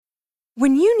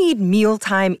When you need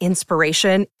mealtime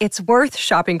inspiration, it's worth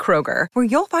shopping Kroger, where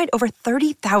you'll find over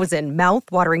 30,000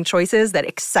 mouth-watering choices that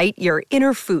excite your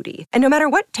inner foodie. And no matter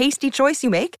what tasty choice you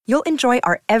make, you'll enjoy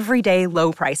our everyday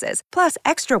low prices, plus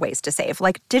extra ways to save,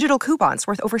 like digital coupons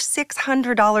worth over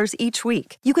 $600 each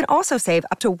week. You can also save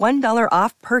up to $1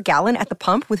 off per gallon at the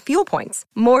pump with fuel points.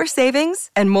 More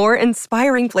savings and more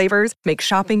inspiring flavors make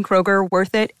shopping Kroger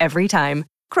worth it every time.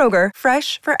 Kroger,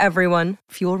 fresh for everyone.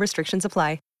 Fuel restrictions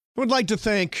apply. I would like to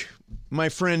thank my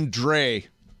friend Dre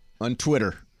on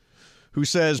Twitter, who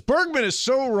says, Bergman is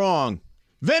so wrong.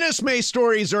 Venice May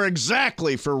stories are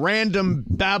exactly for random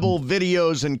Babel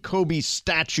videos and Kobe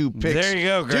statue pics. There you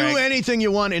go, Greg. Do anything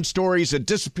you want in stories. It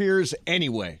disappears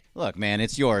anyway. Look, man,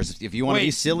 it's yours. If you want to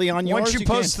be silly on yours, once you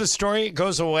post the story, it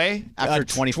goes away? After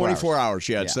 24 hours.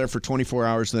 Yeah, it's there for 24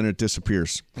 hours, then it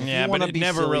disappears. Yeah, but it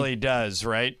never really does,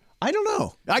 right? I don't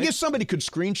know. I guess somebody could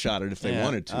screenshot it if they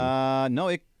wanted to. No,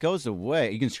 it goes away.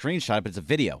 You can screenshot it, but it's a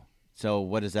video. So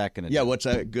what is that going to do? Yeah, what's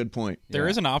that? Good point. There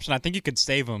is an option. I think you could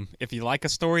save them. If you like a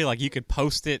story, like you could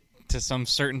post it to some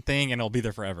certain thing and it'll be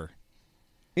there forever.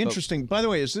 Interesting. By the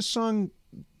way, is this Paul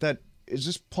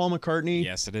McCartney?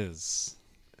 Yes, it is.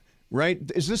 Right?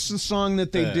 Is this the song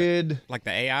that they did? Like the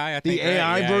AI, I think. The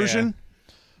AI version?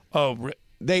 Yeah. Oh,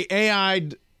 they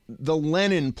AI'd the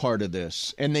Lennon part of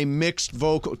this, and they mixed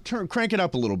vocal. Crank it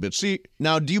up a little bit. See,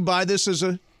 now, do you buy this as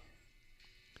a...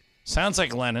 Sounds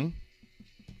like Lennon.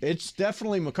 It's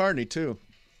definitely McCartney, too.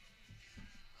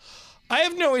 I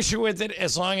have no issue with it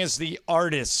as long as the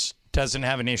artist doesn't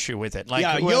have an issue with it. Like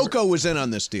Yoko was in on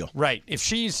this deal. Right. If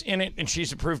she's in it and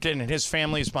she's approved it and his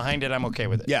family's behind it, I'm okay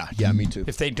with it. Yeah, me too.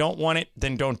 If they don't want it,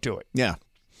 then don't do it. Yeah.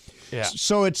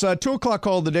 So it's 2 o'clock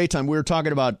call of the daytime. We were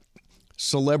talking about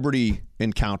celebrity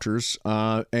encounters,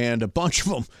 and a bunch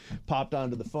of them popped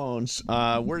onto the phones.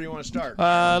 Where do you want to start?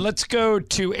 Let's go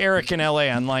to Eric in L.A.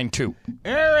 on line 2.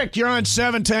 Eric, you're on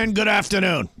 710. Good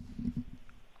afternoon.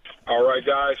 All right,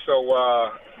 guys. So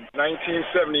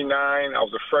 1979, I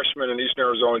was a freshman in Eastern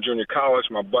Arizona Junior College.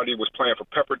 My buddy was playing for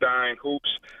Pepperdine Hoops.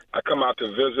 I come out to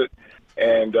visit,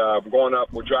 and going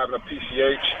up, we're driving up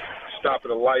PCH, stop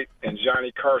at a light, and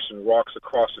Johnny Carson walks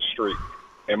across the street.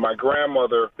 And my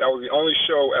grandmother, that was the only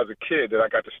show as a kid that I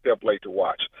got to step late to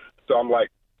watch. So I'm like,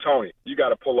 Tony, you got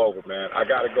to pull over, man. I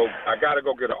got to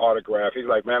go get an autograph. He's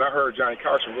like, man, I heard Johnny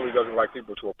Carson really doesn't like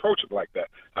people to approach him like that.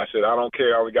 I said, I don't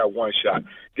care. I only got one shot.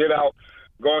 Get out,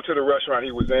 go into the restaurant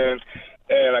he was in,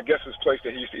 and I guess this place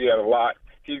that he used to eat at a lot.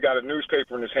 He's got a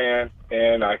newspaper in his hand,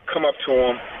 and I come up to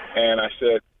him, and I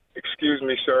said, excuse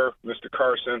me, sir, Mr.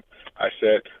 Carson. I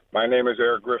said, my name is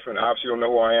Eric Griffin. Obviously, you don't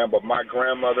know who I am, but my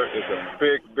grandmother is a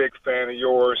big, big fan of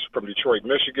yours from Detroit,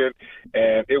 Michigan,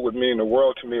 and it would mean the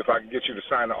world to me if I could get you to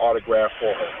sign an autograph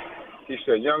for her. He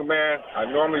said, young man, I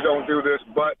normally don't do this,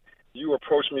 but you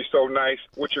approached me so nice.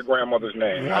 What's your grandmother's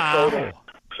name? Wow. I told him,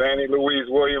 Fannie Louise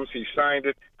Williams. He signed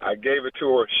it. I gave it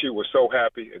to her. She was so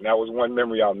happy, and that was one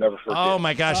memory I'll never forget. Oh,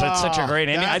 my gosh, that's such a great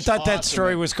ending. I thought that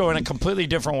story was going a completely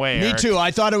different way, Me Eric. too. I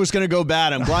thought it was going to go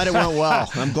bad. I'm glad it went well.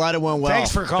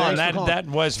 Thanks for calling. That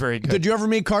was very good. Did you ever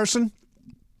meet Carson?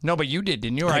 No, but you did,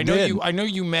 didn't you? I did. I know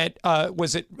you met.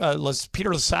 Was it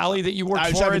Peter LaSalle that you worked I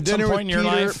was for having at some dinner point in your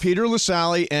with life? Peter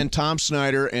LaSalle and Tom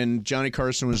Snyder, and Johnny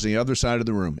Carson was the other side of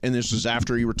the room. And this was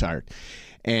after he retired.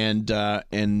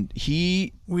 And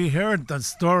he... We heard the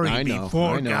story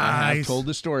before, I know. guys. I have told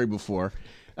the story before.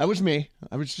 That was me.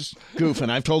 I was just goofing.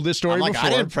 I've told this story before. I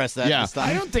didn't press that this time.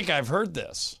 I don't think I've heard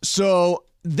this. So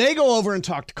they go over and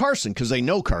talk to Carson because they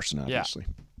know Carson, obviously.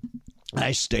 Yeah.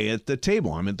 I stay at the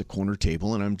table. I'm at the corner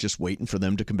table, and I'm just waiting for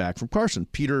them to come back from Carson.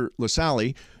 Peter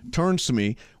LaSalle turns to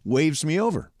me, waves me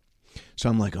over. So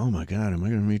I'm like, oh, my God, am I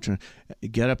going to meet you?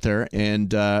 Get up there,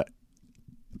 and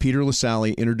Peter LaSalle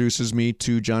introduces me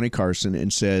to Johnny Carson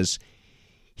and says,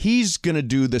 he's going to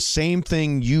do the same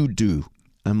thing you do.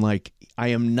 I'm like, I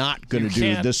am not going to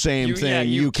do the same thing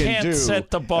you can do. You can't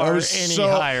set the bar any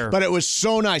higher. But it was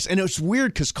so nice. And it was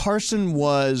weird because Carson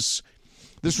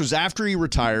this was after he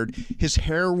retired. His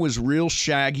hair was real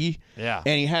shaggy. Yeah.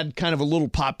 And he had kind of a little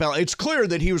pot belly. It's clear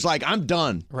that he was like, I'm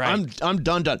done. Right. I'm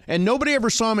done. And nobody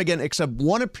ever saw him again except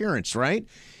one appearance, right?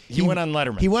 He went on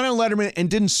Letterman. He went on Letterman and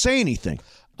didn't say anything.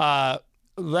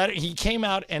 He came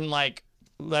out and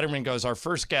Letterman goes, our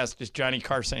first guest is Johnny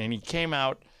Carson, and he came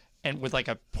out and with like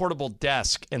a portable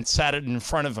desk and sat it in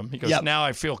front of him. He goes, now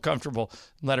I feel comfortable.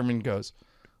 Letterman goes,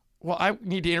 well, I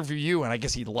need to interview you, and I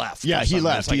guess he left. Yeah, he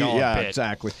left. Like,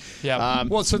 Exactly. Yeah.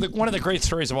 Well, so one of the great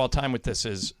stories of all time with this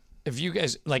is if you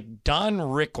guys like Don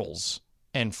Rickles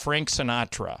and Frank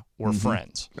Sinatra were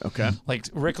friends. Okay. Like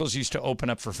Rickles used to open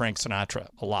up for Frank Sinatra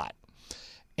a lot.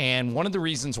 And one of the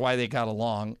reasons why they got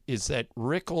along is that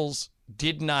Rickles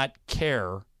did not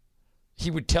care. He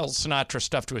would tell Sinatra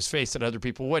stuff to his face that other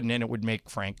people wouldn't, and it would make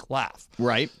Frank laugh.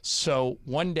 Right. So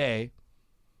one day,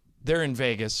 they're in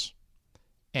Vegas,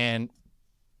 and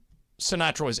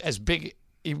Sinatra was as big,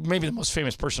 maybe the most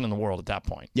famous person in the world at that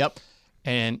point. Yep.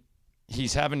 And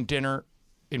he's having dinner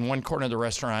in one corner of the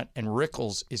restaurant, and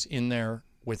Rickles is in there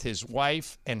with his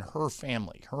wife and her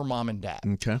family, her mom and dad.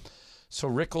 Okay. So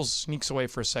Rickles sneaks away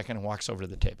for a second and walks over to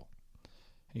the table.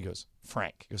 He goes,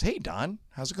 Frank. He goes, hey, Don,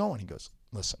 how's it going? He goes,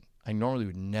 listen, I normally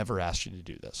would never ask you to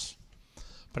do this,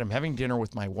 but I'm having dinner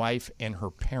with my wife and her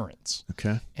parents.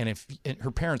 Okay. And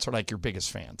her parents are like your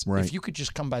biggest fans. Right. If you could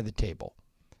just come by the table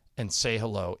and say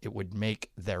hello, it would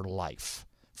make their life.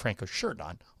 Frank goes, sure,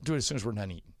 Don. I'll do it as soon as we're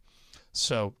done eating.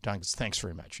 So Don goes, thanks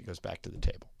very much. He goes back to the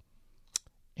table.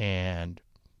 And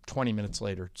 20 minutes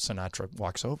later, Sinatra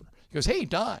walks over. He goes, hey,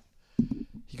 Don.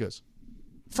 He goes,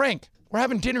 Frank, we're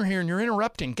having dinner here and you're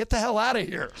interrupting. Get the hell out of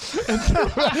here.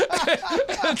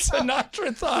 And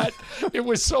Sinatra thought it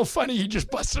was so funny, he just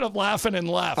busted up laughing and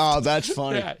left. Oh, that's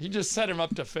funny. Yeah, he just set him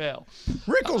up to fail.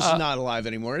 Rickles is not alive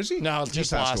anymore, is he? No, he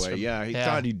just passed lost away. him. Yeah, I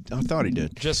thought he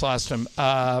did. Just lost him.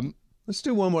 Let's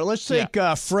do one more. Let's take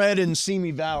Fred in Simi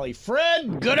Valley.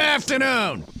 Fred, good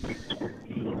afternoon.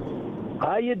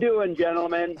 How you doing,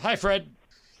 gentlemen? Hi, Fred.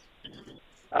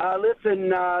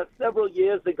 Listen, several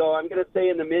years ago, I'm going to say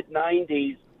in the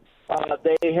mid-'90s,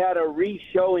 they had a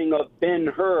re-showing of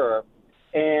Ben-Hur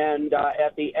and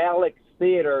at the Alex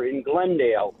Theater in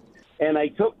Glendale. And I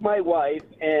took my wife,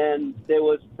 and there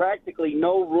was practically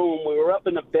no room. We were up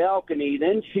in the balcony.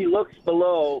 Then she looks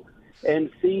below and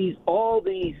sees all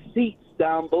these seats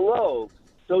down below.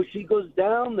 So she goes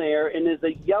down there, and there's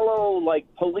a yellow,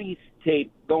 police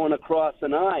tape going across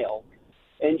an aisle.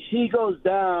 And she goes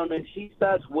down, and she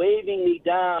starts waving me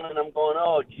down, and I'm going,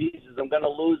 oh, Jesus, I'm going to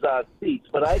lose our seats.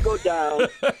 But I go down,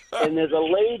 and there's a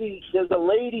lady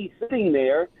sitting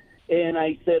there, and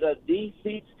I said, are these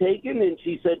seats taken? And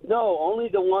she said, no, only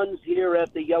the ones here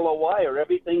at the yellow wire.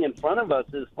 Everything in front of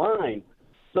us is fine.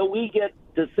 So we get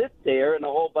to sit there, and a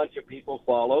whole bunch of people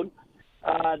followed.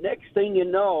 Next thing you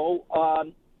know,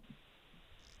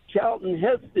 Charlton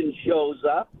Heston shows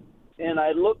up. And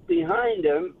I look behind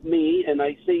me, and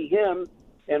I see him,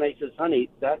 and I says, honey,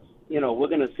 we're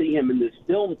going to see him in this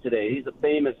film today. He's a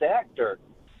famous actor.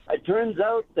 It turns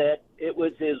out that it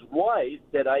was his wife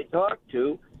that I talked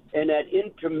to, and at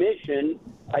intermission,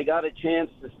 I got a chance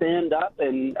to stand up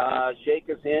and shake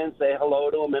his hand, say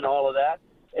hello to him, and all of that.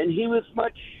 And he was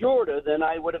much shorter than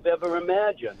I would have ever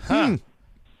imagined. Huh.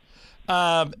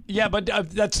 But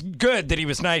that's good that he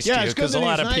was nice to you, because a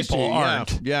lot of people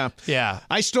aren't. Yeah.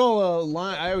 I stole a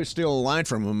line. I always steal a line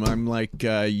from him. I'm like,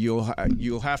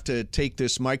 you'll have to take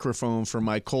this microphone from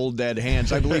my cold dead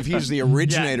hands. I believe he's the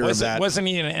originator of that. Wasn't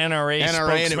he an NRA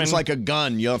spokesman? And it was like a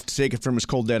gun. You'll have to take it from his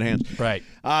cold dead hands. Right.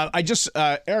 Ryan just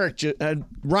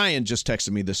texted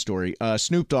me this story.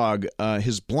 Snoop Dogg,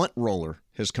 his blunt roller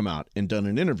has come out and done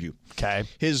an interview. Okay.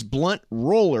 His blunt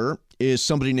roller is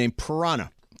somebody named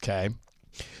Piranha. Okay.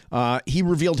 He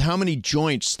revealed how many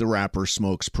joints the rapper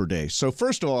smokes per day. So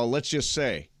first of all, let's just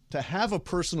say, to have a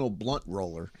personal blunt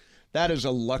roller, that is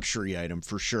a luxury item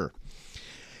for sure.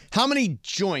 How many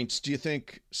joints do you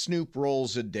think Snoop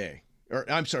rolls a day? Or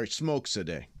I'm sorry, smokes a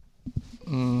day?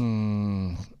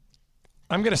 I'm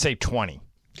going to say 20.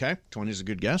 Okay, 20 is a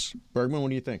good guess. Bergman, what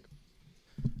do you think?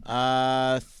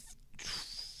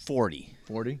 40.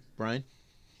 40. Brian?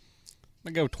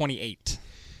 I'm going to go 28.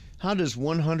 How does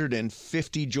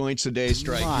 150 joints a day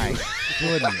strike you?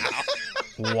 Goodness.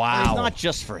 Wow. It's not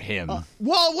just for him.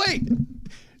 Well, wait.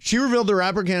 She revealed the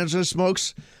rapper Kansas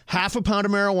smokes half a pound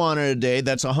of marijuana a day.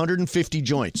 That's 150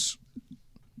 joints.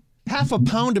 Half a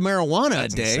pound of marijuana a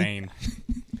day? Insane.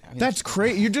 That's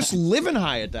crazy. You're just living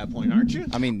high at that point, aren't you?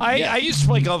 I mean, I used to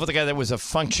play golf with a guy that was a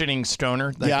functioning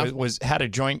stoner that had a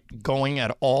joint going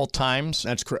at all times.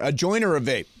 That's a joint or a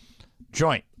vape?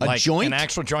 Joint. A joint? An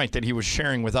actual joint that he was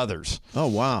sharing with others. Oh,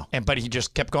 wow. But he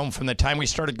just kept going from the time we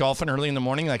started golfing early in the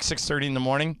morning, like 6:30 in the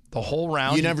morning, the whole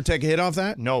round. You never take a hit off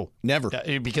that? No. Never?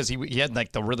 Because he had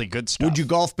like the really good stuff. Would you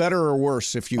golf better or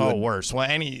worse if you worse. Well,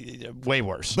 way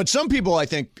worse. But some people, I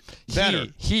think, better.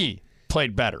 He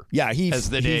played better. Yeah, as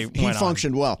the day he went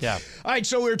functioned on. well. Yeah. All right,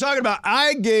 so we were talking about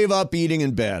I gave up eating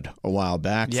in bed a while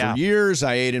back. Yeah. For years,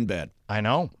 I ate in bed. I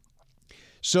know.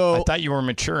 So I thought you were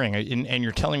maturing, and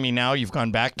you're telling me now you've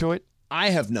gone back to it?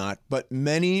 I have not, but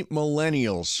many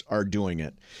millennials are doing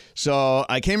it. So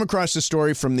I came across this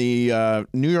story from the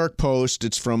New York Post.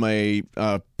 It's from a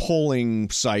polling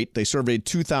site. They surveyed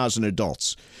 2,000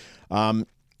 adults.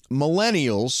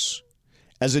 Millennials,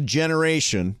 as a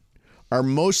generation, are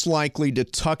most likely to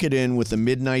tuck it in with a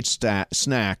midnight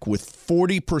snack, with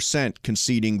 40%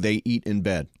 conceding they eat in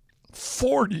bed.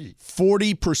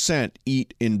 40%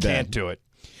 eat in bed. Can't do it.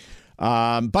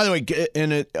 By the way,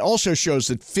 and it also shows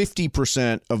that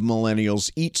 50% of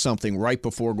millennials eat something right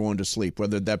before going to sleep,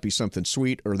 whether that be something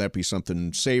sweet or that be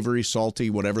something savory, salty,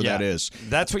 whatever that is.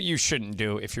 That's what you shouldn't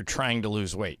do if you're trying to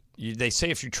lose weight. They say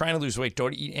if you're trying to lose weight,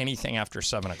 don't eat anything after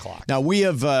 7 o'clock. Now, we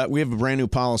have a brand new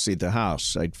policy at the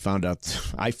house. I found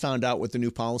out what the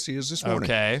new policy is this morning.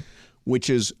 Okay. Which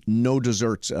is no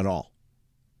desserts at all.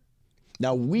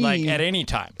 Now like at any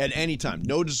time. At any time.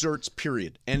 No desserts,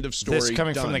 period. End of story. This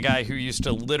coming done. from the guy who used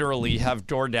to literally have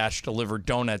DoorDash deliver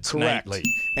donuts nightly.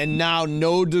 And now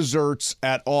no desserts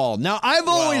at all. Now, I've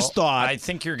always thought. I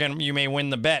think you may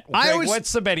win the bet. Greg,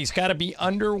 what's the bet? He's got to be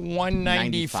under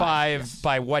 195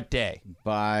 by what day?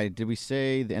 By, did we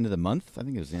say the end of the month? I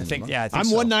think it was the end of the month. Yeah, I think I'm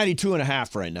so. 192 and a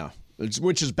half right now,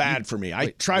 which is bad for me. I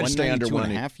try to stay under 192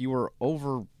 and a half. You were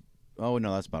over. Oh,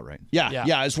 no, that's about right. Yeah,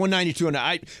 it's 192. And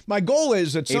my goal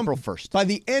is at April 1st. By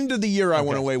the end of the year, I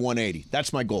want to weigh 180.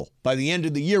 That's my goal. By the end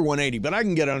of the year, 180. But I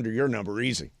can get under your number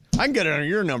easy. I can get under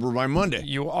your number by Monday.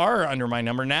 You are under my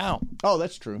number now. Oh,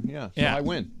 that's true. Yeah. So I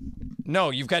win. No,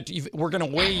 we're going to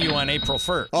weigh you on April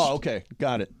 1st. Oh, okay.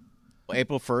 Got it.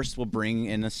 April 1st, we'll bring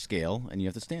in a scale, and you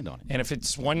have to stand on it. And if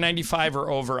it's 195 or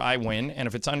over, I win. And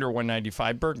if it's under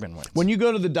 195, Bergman wins. When you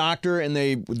go to the doctor and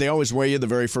they always weigh you the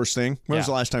very first thing, when was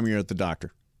the last time you were at the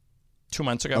doctor? 2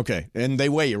 months ago. Okay. And they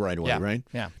weigh you right away, right?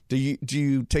 Yeah. Do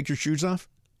you take your shoes off?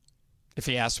 If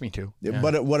he asks me to. Yeah.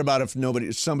 But what about if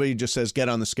somebody just says, get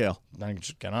on the scale? Then I can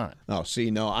just get on it. Oh,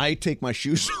 see, no, I take my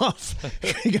shoes off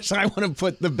because I want to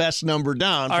put the best number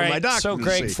down for my doctor. So,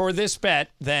 Greg, see. for this bet,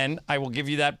 then I will give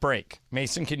you that break.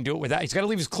 Mason can do it without. He's got to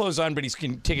leave his clothes on, but he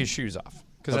can take his shoes off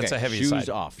because that's a heavy shoes side.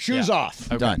 off. Shoes off.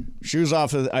 Okay. Done. Shoes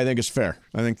off, I think is fair.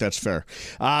 I think that's fair.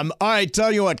 All right,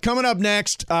 tell you what, coming up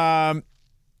next,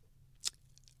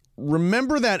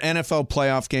 remember that NFL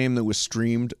playoff game that was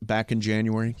streamed back in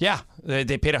January? Yeah,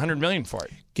 they paid $100 million for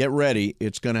it. Get ready,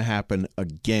 it's going to happen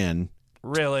again.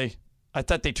 Really? I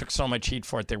thought they took so much heat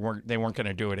for it they weren't going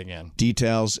to do it again.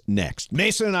 Details next.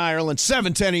 Mason and Ireland,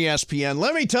 710 ESPN.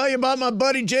 Let me tell you about my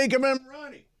buddy Jacob and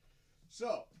Ronnie.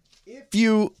 So, if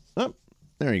you... Oh,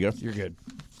 there you go. You're good.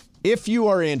 If you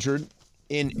are injured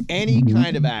in any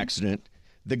kind of accident,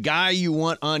 the guy you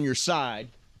want on your side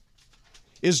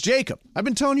is Jacob. I've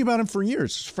been telling you about him for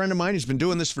years. He's a friend of mine. He's been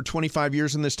doing this for 25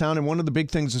 years in this town, and one of the big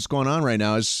things that's going on right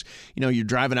now is, you're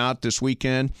driving out this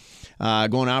weekend,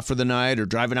 going out for the night, or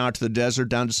driving out to the desert,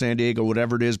 down to San Diego,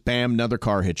 whatever it is, bam, another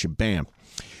car hits you, bam.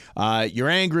 You're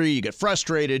angry, you get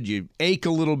frustrated, you ache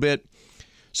a little bit.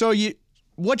 So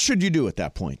what should you do at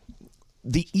that point?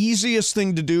 The easiest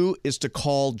thing to do is to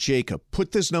call Jacob.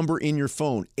 Put this number in your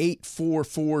phone,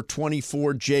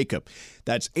 844-24-JACOB.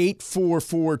 That's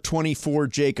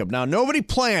 844-24-JACOB. Now, nobody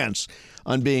plans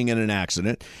on being in an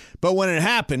accident, but when it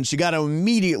happens, you got to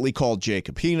immediately call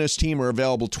Jacob. He and his team are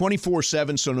available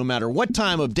 24/7, so no matter what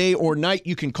time of day or night,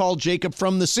 you can call Jacob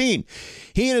from the scene.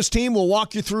 He and his team will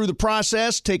walk you through the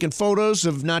process, taking photos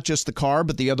of not just the car,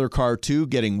 but the other car too,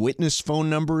 getting witness phone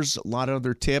numbers, a lot of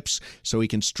other tips, so he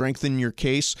can strengthen your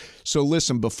case. So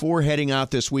listen, before heading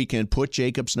out this weekend, put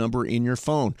Jacob's number in your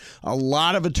phone. A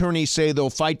lot of attorneys say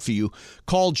they'll fight for you.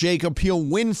 Call Jacob. He'll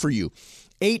win for you.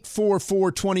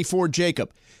 844-24-JACOB.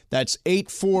 That's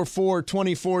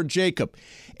 844-24-JACOB.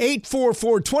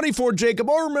 844-24-JACOB.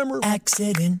 Or remember...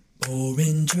 Accident or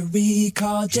injury,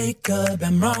 call Jacob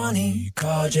and Ronnie.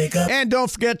 Call Jacob. And don't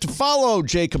forget to follow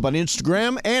Jacob on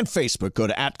Instagram and Facebook. Go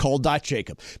to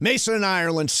 @call.jacob. Mason and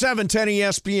Ireland, 710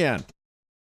 ESPN.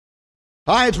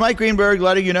 Hi, it's Mike Greenberg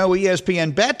letting you know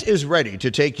ESPN Bet is ready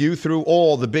to take you through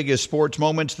all the biggest sports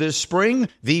moments this spring.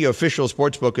 The official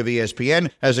sportsbook of ESPN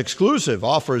has exclusive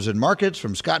offers and markets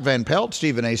from Scott Van Pelt,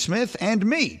 Stephen A. Smith, and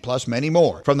me, plus many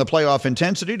more. From the playoff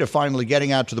intensity to finally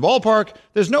getting out to the ballpark,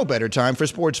 there's no better time for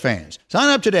sports fans. Sign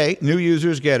up today. New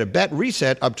users get a bet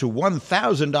reset up to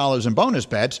 $1,000 in bonus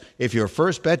bets if your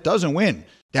first bet doesn't win.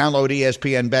 Download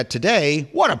ESPN Bet today.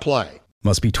 What a play.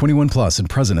 Must be 21 plus and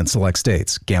present in select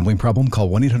states. Gambling problem?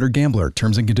 Call 1-800-GAMBLER.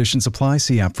 Terms and conditions apply.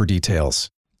 See app for details.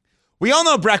 We all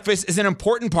know breakfast is an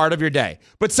important part of your day.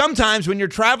 But sometimes when you're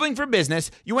traveling for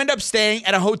business, you end up staying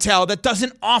at a hotel that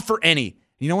doesn't offer any.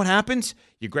 You know what happens?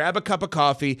 You grab a cup of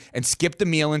coffee and skip the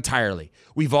meal entirely.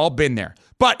 We've all been there.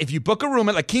 But if you book a room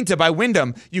at La Quinta by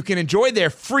Wyndham, you can enjoy their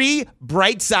free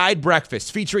Bright Side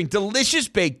breakfast featuring delicious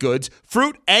baked goods,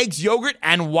 fruit, eggs, yogurt,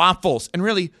 and waffles. And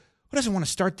really, who doesn't want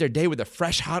to start their day with a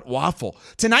fresh, hot waffle?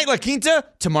 Tonight, La Quinta,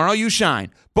 tomorrow you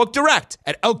shine. Book direct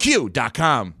at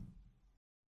LQ.com.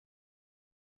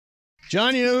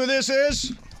 John, you know who this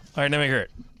is? All right, let me hear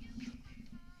it.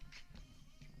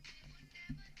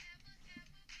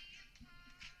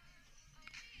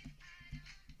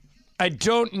 I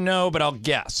don't know, but I'll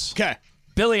guess. Okay.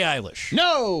 Billie Eilish.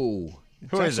 No.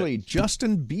 It's actually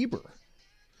Justin Bieber,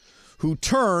 who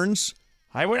turns...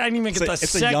 I didn't even get the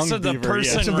sex of the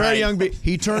person. It's a very young Bieber.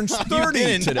 He turns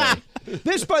 30 today.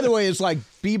 This, by the way, is like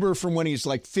Bieber from when he's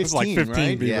like 15, like 15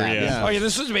 right? Bieber, yeah. Oh, yeah,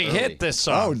 this was a big hit, this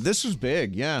song. Oh, this was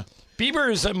big, yeah.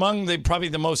 Bieber is among probably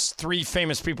the most 3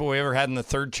 famous people we ever had in the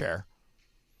third chair.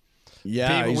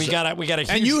 Yeah. We got a huge...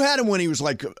 And you had him when he was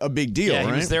like a big deal, right?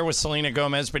 He was there with Selena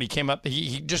Gomez, but he came up...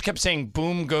 He just kept saying,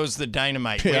 boom goes the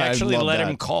dynamite. Yeah, we actually let that.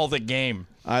 him call the game.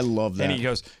 I love that. And he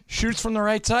goes, shoots from the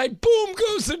right side, boom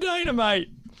goes the dynamite.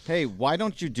 Hey, why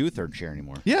don't you do third chair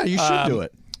anymore? Yeah, you should do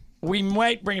it. We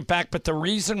might bring it back, but the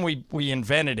reason we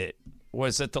invented it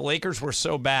was that the Lakers were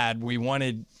so bad, we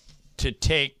wanted to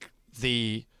take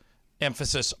the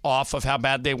emphasis off of how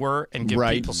bad they were and give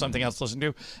people something else to listen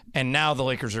to. And now the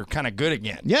Lakers are kind of good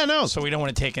again. Yeah, no. So we don't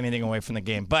want to take anything away from the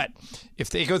game. But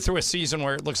if they go through a season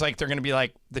where it looks like they're going to be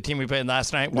like the team we played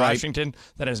last night, Washington,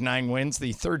 that has 9 wins,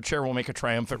 the third chair will make a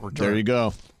triumphant return. There you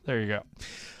go. There you go.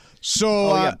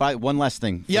 So, one last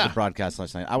thing for the broadcast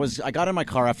last night. I got in my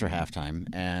car after halftime,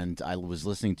 and I was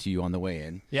listening to you on the way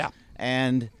in. Yeah.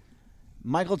 And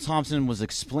Michael Thompson was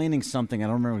explaining something. I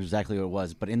don't remember exactly what it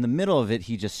was, but in the middle of it,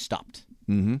 he just stopped.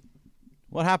 Mm-hmm.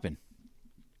 What happened?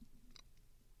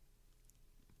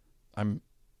 I'm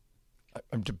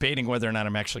debating whether or not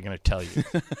I'm actually going to tell you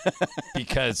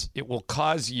because it will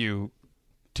cause you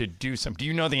to do something. Do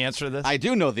you know the answer to this? I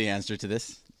do know the answer to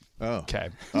this. Oh. Okay.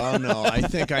 Oh, no. I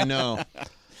think I know.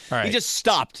 All right. He just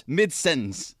stopped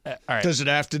mid-sentence. All right. Does it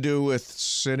have to do with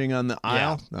sitting on the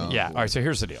aisle? Yeah. Oh, yeah. boy. All right. So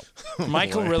here's the deal.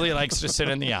 Michael really likes to sit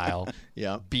in the aisle.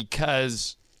 Yeah.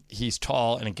 Because he's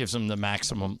tall and it gives him the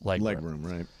maximum leg room.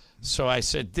 Right. So I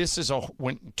said,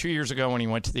 2 years ago when he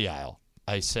went to the aisle,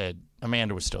 I said,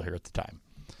 Amanda was still here at the time.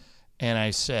 And I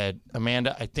said,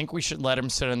 Amanda, I think we should let him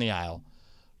sit in the aisle.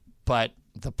 But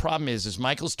the problem is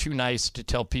Michael's too nice to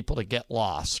tell people to get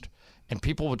lost. And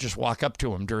people will just walk up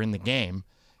to him during the game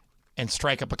and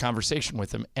strike up a conversation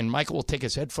with him. And Michael will take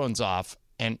his headphones off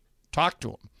and talk to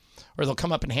him. Or they'll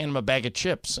come up and hand him a bag of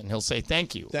chips and he'll say,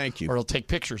 thank you. Thank you. Or he'll take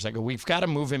pictures. I go, we've got to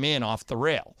move him in off the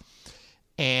rail.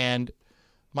 And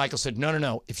Michael said,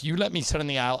 no. If you let me sit in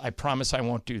the aisle, I promise I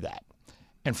won't do that.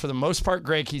 And for the most part,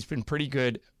 Greg, he's been pretty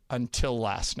good until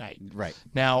last night. Right.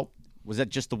 Now, was that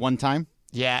just the one time?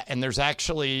 Yeah, and there's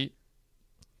actually,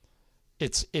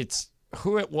 it's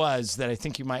who it was that I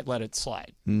think you might let it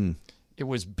slide. It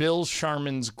was Bill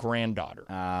Sharman's granddaughter.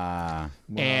 Well,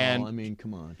 and I mean,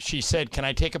 come on. She said, can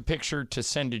I take a picture to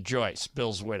send to Joyce,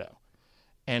 Bill's widow?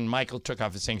 And Michael took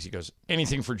off his things. He goes,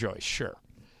 anything for Joyce, sure.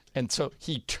 And so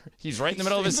he's right in the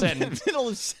middle of his sentence.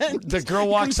 The girl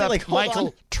walks up. Like,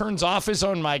 Michael turns off his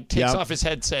own mic, takes off his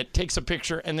headset, takes a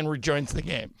picture, and then rejoins the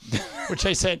game. Which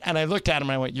I said, and I looked at him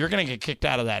and I went, "You're going to get kicked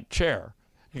out of that chair."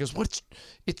 He goes, "What's?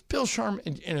 It's Bill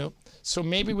Sharman, you know." So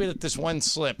maybe we let this one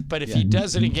slip, but if he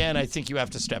does it again, I think you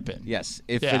have to step in. Yes.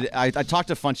 I talked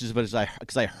to Funches, but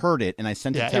because I heard it and I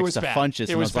sent a text to Funches,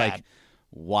 and I was like,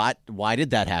 "What? Why did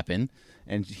that happen?"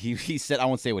 And he said, I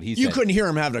won't say what he said. You couldn't hear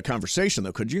him having a conversation,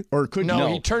 though, could you? Or could you?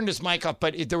 No, he turned his mic up,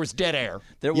 but there was dead air.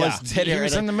 There was dead air. He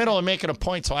was in the middle of making a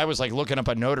point, so I was like looking up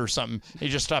a note or something. He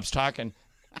just stops talking,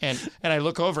 and I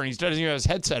look over, and he doesn't even have his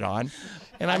headset on.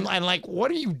 And I'm like,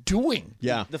 what are you doing?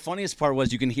 Yeah. The funniest part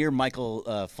was you can hear Michael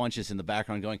Funches in the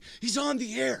background going, he's on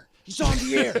the air. He's on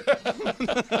the air.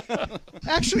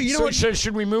 Actually, you know what?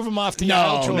 Should we move him off the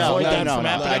aisle to avoid that from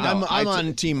happening? I'm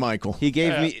on Team Michael. He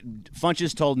gave me,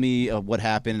 Funches told me what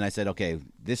happened, and I said, okay,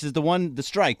 this is the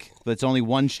strike, but it's only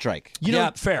one strike.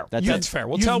 Fair. That's fair.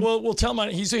 We'll tell him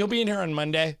he'll be in here on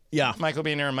Monday. Yeah. Michael will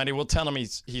be in here on Monday. We'll tell him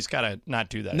he's got to not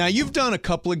do that. Now, you've done a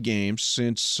couple of games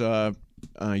since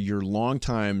your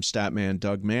longtime stat man,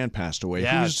 Doug Mann, passed away.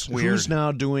 Yeah, it's weird. Who's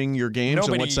now doing your games,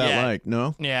 and what's that like?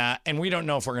 No? Yeah, and we don't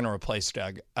know if we're going to replace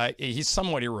Doug. He's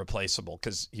somewhat irreplaceable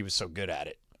because he was so good at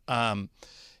it. And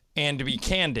to be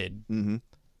candid,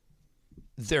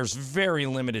 there's very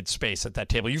limited space at that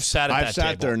table. You've sat at that table.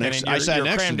 I've sat there next. I sat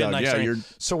next to Doug. Yeah,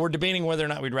 so we're debating whether or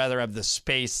not we'd rather have the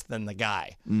space than the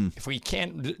guy. If we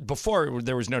can't, before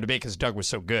there was no debate because Doug was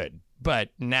so good. But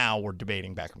now we're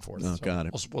debating back and forth. Oh, so got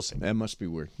it. We'll see. That must be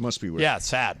weird. Yeah, it's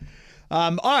sad.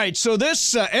 All right, so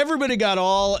this, everybody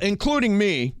got including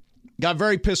me, got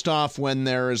very pissed off when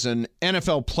there is an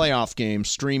NFL playoff game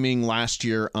streaming last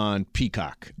year on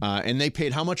Peacock. And they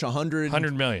paid how much?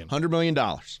 $100 million. $100 million.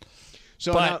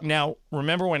 So now,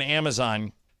 remember when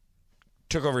Amazon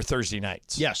took over Thursday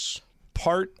nights? Yes.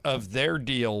 part of their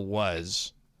deal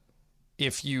was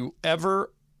if you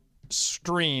ever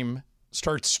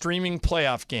start streaming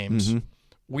playoff games,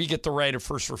 we get the right of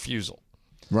first refusal.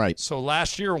 Right. So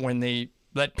last year when they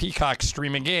let Peacock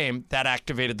stream a game, that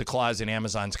activated the clause in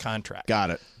Amazon's contract. Got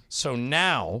it. So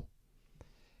now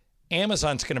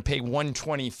Amazon's going to pay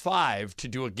 $125 to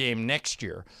do a game next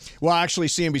year. Well, actually,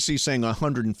 CNBC is saying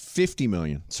 $150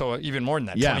 million. So even more than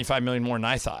that, $25 million more than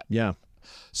I thought. Yeah.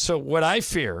 So what I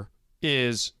fear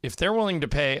is if they're willing to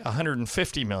pay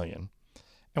 $150 million,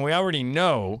 and we already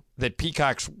know that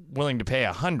Peacock's willing to pay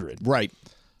 $100. Right.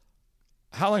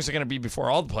 How long is it going to be before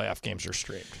all the playoff games are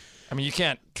streamed? I mean, you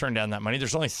can't turn down that money.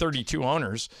 There's only 32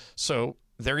 owners, so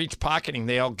they're each pocketing.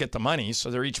 They all get the money, so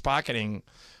they're each pocketing.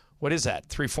 What is that?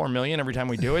 $3-4 million every time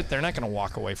we do it? They're not going to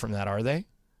walk away from that, are they?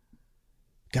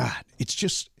 God, it's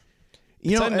just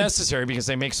it's unnecessary because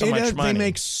they make so much money. They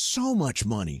make so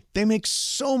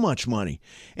much money.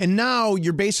 And now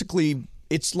you're basically,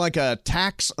 it's like a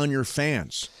tax on your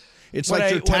fans. It's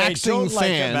like you're taxing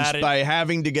fans by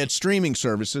having to get streaming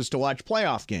services to watch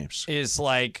playoff games. Is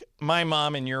like my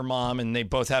mom and your mom, and they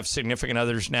both have significant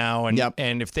others now. And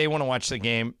and if they want to watch the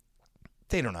game,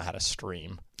 they don't know how to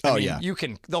stream. I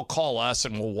mean, they'll call us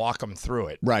and we'll walk them through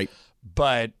it. Right.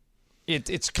 But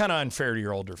it's kind of unfair to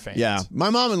your older fans. Yeah. My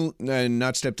mom and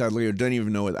not stepdad Leo don't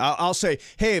even know it. I'll say,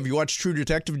 hey, have you watched True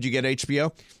Detective? Did you get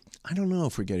HBO? I don't know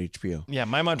if we get HBO. Yeah,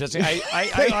 my mom doesn't.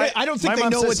 I don't think they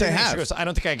know what they have. She goes, I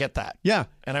don't think I get that. Yeah.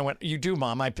 And I went, you do,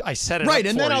 Mom. I set it right, up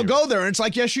and for then I'll you. go there, and it's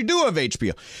like, yes, you do have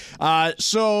HBO.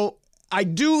 So I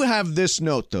do have this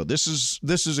note, though. This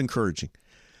is encouraging.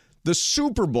 The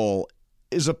Super Bowl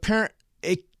is apparent.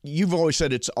 You've always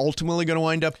said it's ultimately going to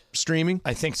wind up streaming.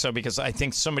 I think so, because I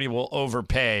think somebody will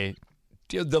overpay.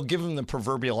 They'll give them the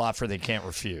proverbial offer they can't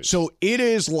refuse. So it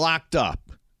is locked up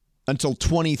until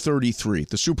 2033.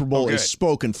 The Super Bowl is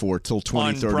spoken for till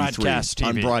 2033 on broadcast TV.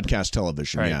 On broadcast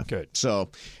television. Right, yeah, good. So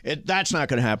that's not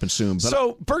going to happen soon. But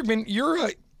so Bergman,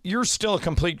 you're still a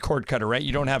complete cord cutter, right?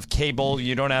 You don't have cable.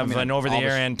 You don't have an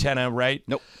over-the-air antenna, right?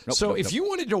 Nope. So if you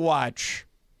wanted to watch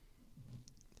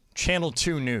Channel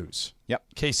 2 News,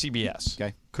 KCBS,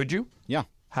 okay, could you? Yeah.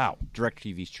 How?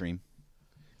 DirecTV stream.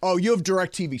 Oh, you have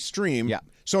DirecTV stream. Yeah.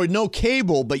 So no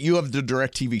cable, but you have the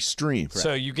DirecTV stream. Correct.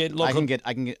 So you get local. I can get.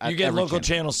 You get local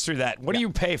channels through that. What do you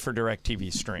pay for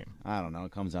DirecTV stream? I don't know.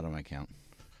 It comes out of my account.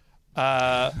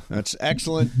 That's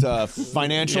excellent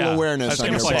financial awareness. I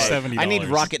think it's like $70. I need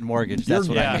Rocket Mortgage. That's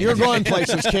what I need. You're going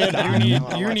places, kid.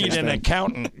 You need an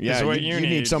accountant. Yeah, is what you need.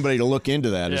 need somebody to look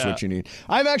into that. Is what you need.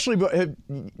 I've actually.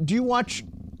 Do you watch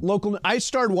local? I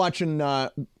started watching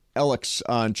Alex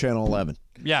on Channel 11.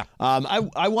 Yeah.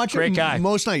 I watch Great it guy.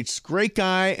 most nights. Great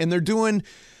guy, and they're doing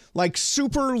like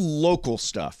super local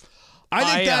stuff.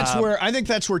 I think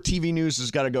that's where TV news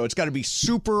has got to go. It's got to be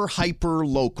super hyper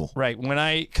local. Right.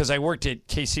 Because I worked at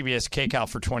KCBS KCAL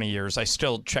for 20 years, I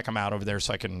still check them out over there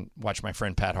so I can watch my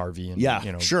friend Pat Harvey and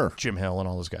Jim Hill and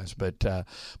all those guys. But I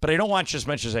don't watch as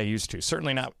much as I used to.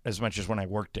 Certainly not as much as when I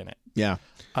worked in it. Yeah.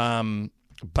 And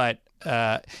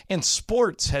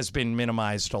sports has been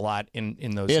minimized a lot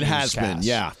in those. It has been,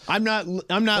 yeah. I'm not.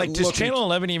 Like, does Channel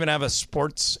 11 even have a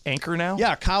sports anchor now?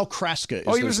 Yeah, Kyle Kraska.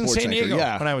 He was in San Diego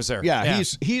when I was there. Yeah,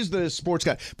 he's the sports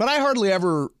guy. But I hardly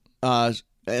ever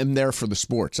am there for the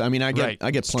sports. I mean, I get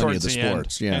plenty of the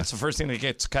sports. Yeah, it's the first thing that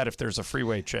gets cut if there's a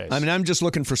freeway chase. I mean, I'm just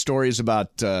looking for stories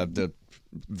about the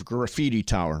graffiti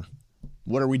tower.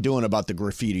 What are we doing about the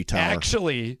graffiti tower?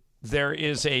 Actually, there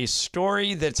is a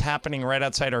story that's happening right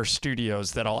outside our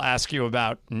studios that I'll ask you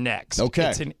about next. Okay.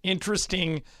 It's an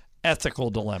interesting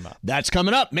ethical dilemma. That's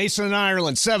coming up. Mason and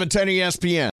Ireland, 710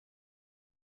 ESPN.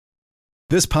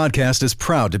 This podcast is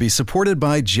proud to be supported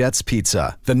by Jets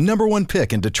Pizza, the #1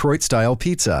 pick in Detroit-style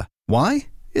pizza. Why?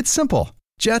 It's simple.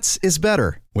 Jets is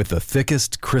better. With the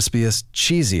thickest, crispiest,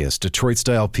 cheesiest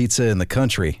Detroit-style pizza in the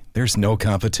country, there's no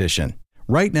competition.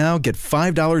 Right now, get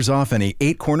 $5 off any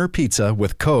 8-corner pizza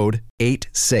with code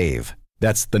 8SAVE.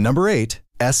 That's the number 8,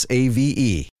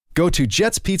 SAVE. Go to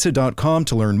jetspizza.com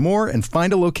to learn more and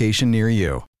find a location near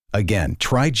you. Again,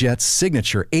 try Jet's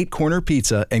signature 8-corner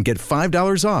pizza and get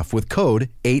 $5 off with code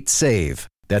 8SAVE.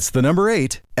 That's the number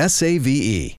 8,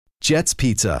 SAVE. Jet's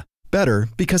Pizza. Better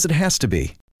because it has to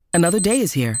be. Another day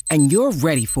is here, and you're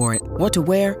ready for it. What to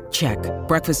wear? Check.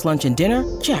 Breakfast, lunch, and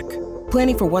dinner? Check.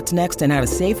 Planning for what's next and how to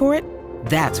save for it?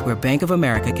 That's where Bank of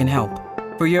America can help.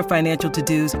 For your financial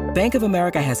to-dos, Bank of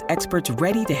America has experts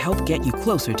ready to help get you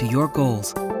closer to your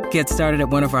goals. Get started at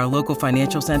one of our local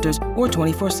financial centers or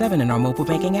 24/7 in our mobile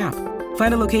banking app.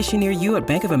 Find a location near you at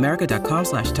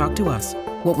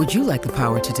bankofamerica.com/talktous. What would you like the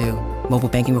power to do? Mobile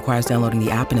banking requires downloading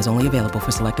the app and is only available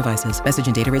for select devices. Message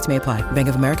and data rates may apply. Bank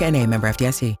of America N.A., member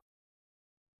FDIC.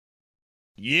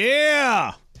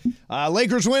 Yeah.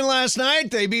 Lakers win last night.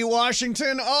 They beat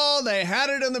Washington. Oh, they had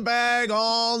it in the bag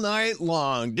all night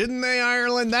long. Didn't they,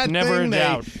 Ireland? That Never thing, a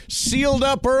doubt. They sealed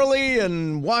up early,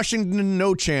 and Washington,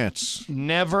 no chance.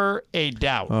 Never a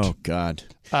doubt. Oh, God.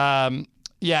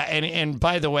 Yeah, and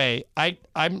by the way,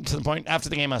 I'm to the point, after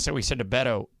the game last night, we said to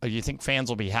Beto, you think fans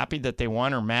will be happy that they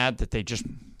won or mad that they just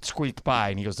squeaked by?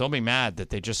 And he goes, they'll be mad that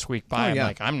they just squeaked by. Oh, yeah. I'm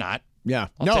like, I'm not. Yeah.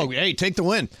 Take the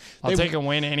win. I'll take a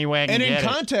win anyway I can get it. And in it.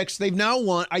 context, they've now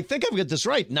won, I think I've got this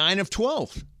right, 9 of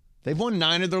 12. They've won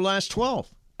 9 of their last 12.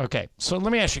 Okay, so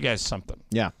let me ask you guys something.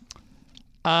 Yeah.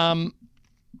 I'm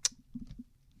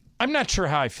not sure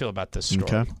how I feel about this story.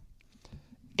 Okay.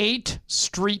 8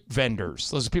 street vendors,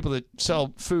 those are people that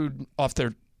sell food off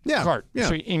their cart,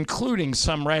 so including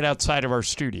some right outside of our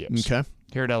studios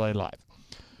here at LA Live,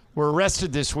 were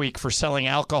arrested this week for selling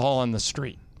alcohol on the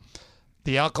street.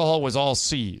 The alcohol was all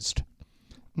seized.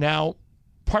 Now,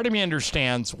 part of me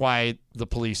understands why the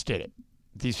police did it.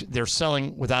 They're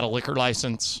selling without a liquor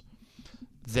license.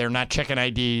 They're not checking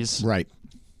IDs. Right.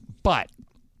 But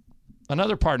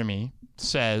another part of me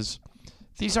says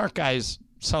these aren't guys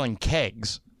selling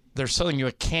kegs. They're selling you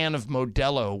a can of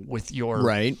Modelo with your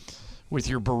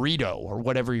burrito or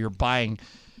whatever you're buying.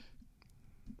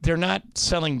 They're not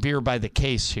selling beer by the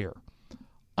case here.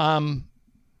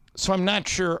 So I'm not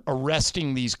sure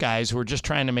arresting these guys who are just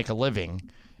trying to make a living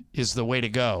is the way to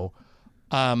go.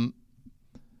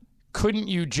 Couldn't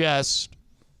you just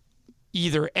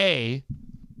either A,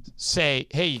 say,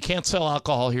 hey, you can't sell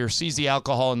alcohol here, seize the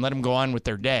alcohol and let them go on with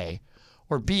their day,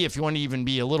 or B, if you want to even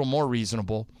be a little more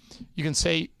reasonable, you can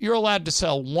say you're allowed to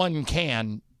sell 1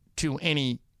 can to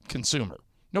any consumer.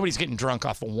 Nobody's getting drunk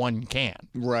off of 1 can.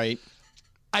 Right.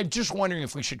 I'm just wondering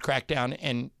if we should crack down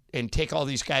and take all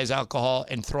these guys' alcohol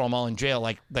and throw them all in jail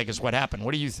like is what happened.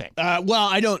 What do you think? Well,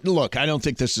 I don't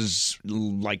think this is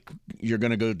like you're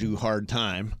going to go do hard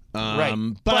time. Right.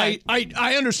 But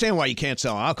I understand why you can't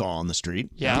sell alcohol on the street.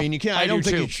 Yeah. I mean, you can't. I don't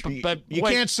think you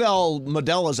can't sell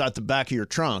Modelo's out the back of your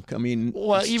trunk. I mean,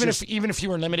 well, even if you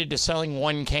were limited to selling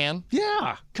 1 can.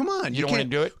 Yeah. Come on. You don't want to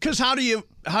do it? Because how do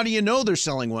you know they're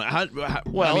selling one?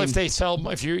 If they sell,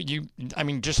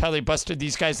 just how they busted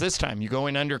these guys this time. You go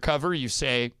in undercover. You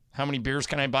say, how many beers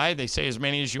can I buy? They say as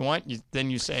many as you want. Then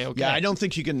you say, okay. Yeah, I don't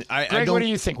think you can. Greg, what do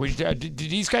you think? Do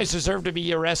these guys deserve to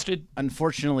be arrested?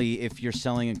 Unfortunately, if you're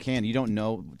selling a can, you don't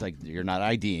know, like you're not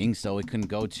IDing, so it can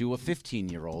go to a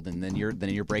 15-year-old, and then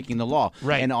you're breaking the law.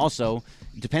 Right. And also,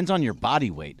 it depends on your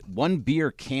body weight. 1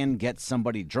 beer can get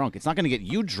somebody drunk. It's not going to get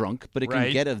you drunk, but it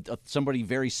can get somebody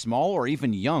very small or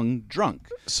even young drunk.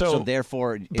 So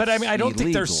therefore, it's but I don't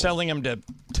think they're illegal. selling them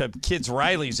to kids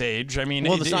Riley's age. I mean,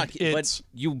 well,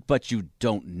 but you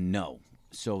don't know.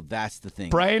 So that's the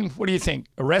thing. Brian, what do you think?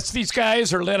 Arrest these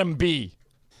guys or let them be?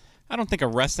 I don't think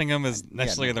arresting them is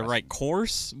necessarily the right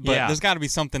course, but there's got to be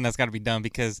something that's got to be done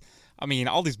because, I mean,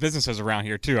 all these businesses around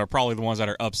here, too, are probably the ones that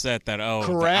are upset that, the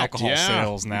alcohol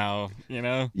sales now, you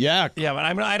know? Yeah. Yeah, but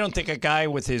I don't think a guy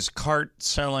with his cart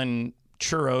selling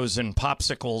churros and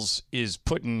popsicles is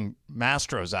putting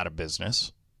Mastro's out of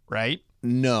business, right?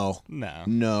 No.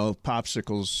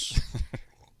 Popsicles...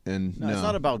 And no, it's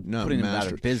not about putting them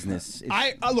out of business.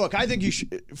 I think you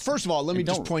should. First of all, let me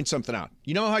just point something out.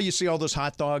 You know how you see all those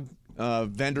hot dog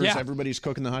vendors? Yeah. Everybody's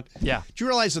cooking the hot. Yeah. Do you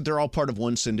realize that they're all part of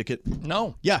one syndicate?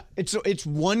 No. Yeah, it's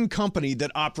one company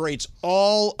that operates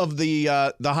all of the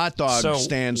hot dog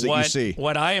stands that you see.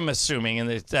 What I am assuming, and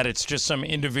that it's just some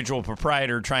individual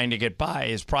proprietor trying to get by,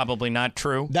 is probably not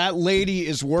true. That lady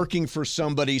is working for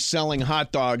somebody selling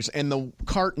hot dogs, and the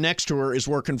cart next to her is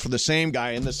working for the same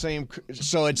guy and the same.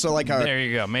 So it's like a. There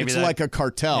you go. Maybe like a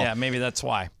cartel. Yeah, maybe that's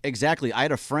why. Exactly. I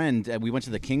had a friend. We went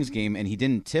to the Kings game, and he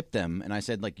didn't tip them, and I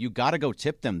said, you got to go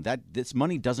tip them. This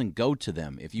money doesn't go to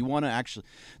them. If you want to actually,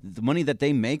 the money that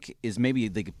they make is maybe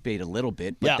they get paid a little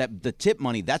bit, but the tip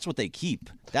money, that's what they keep.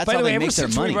 That's how they make their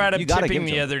money. By the way, ever since we brought up you got to tipping give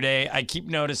the them. other day, I keep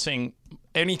noticing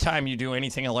anytime you do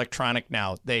anything electronic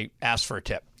now, they ask for a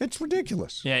tip. It's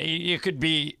ridiculous. Yeah, you could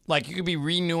be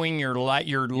renewing your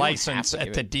license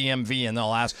at the DMV, and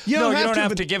they'll ask. You don't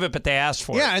have to give it, but they ask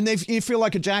for it. Yeah, and you feel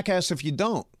like a jackass if you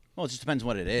don't. Well, it just depends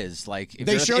what it is. Like if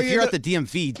you're at the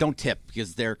DMV, don't tip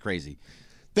because they're crazy.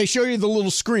 They show you the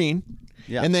little screen,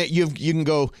 and that you can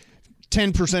go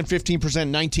 10%, 15%,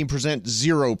 19%,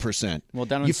 0%. Well,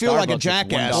 down you feel Starbucks, like a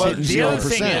jackass $1. hitting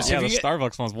 0%. The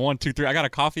Starbucks one's 1, 2, 3. I got a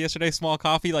coffee yesterday, small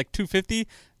coffee, like $2.50.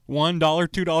 $1, $2,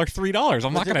 $3.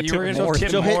 I'm not going to tip more.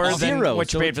 Tip more than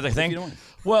what you paid for the thing.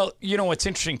 Well, you know what's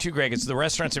interesting too, Greg, is the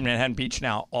restaurants in Manhattan Beach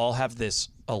now all have this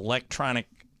electronic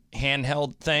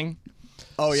handheld thing.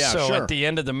 Oh, yeah, so sure. at the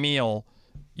end of the meal,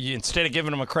 instead of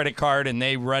giving them a credit card and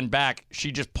they run back,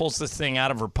 she just pulls this thing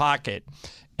out of her pocket.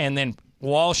 And then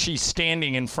while she's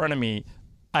standing in front of me,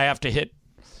 I have to hit,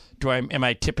 am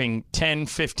I tipping 10,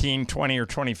 15, 20, or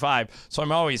 25? So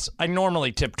I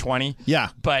normally tip 20. Yeah.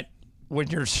 But when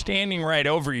you're standing right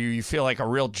over you, you feel like a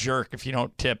real jerk if you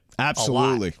don't tip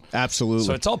Absolutely. a lot. Absolutely.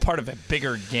 So it's all part of a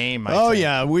bigger game, I think.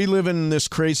 Yeah. We live in this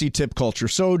crazy tip culture.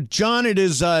 So, John, it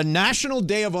is National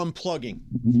Day of Unplugging.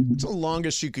 It's the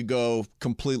longest you could go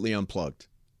completely unplugged.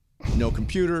 No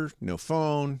computer, no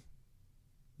phone,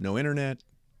 no internet.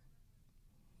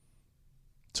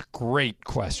 It's a great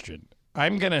question.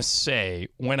 I'm going to say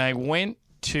when I went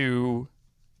to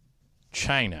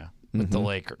China with the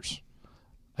Lakers,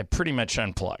 I pretty much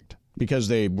unplugged. Because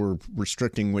they were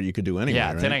restricting what you could do anyway,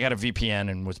 Yeah, right? then I got a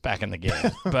VPN and was back in the game.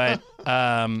 But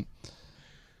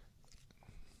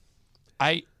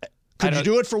Could you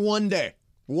do it for one day?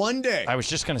 One day. I was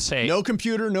just going to say. No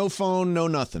computer, no phone, no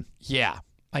nothing. Yeah,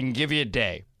 I can give you a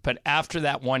day. But after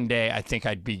that one day, I think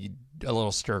I'd be a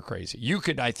little stir crazy. You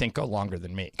could, I think, go longer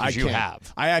than me because you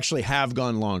have. I actually have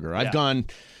gone longer. Yeah.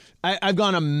 I've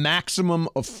gone a maximum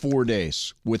of 4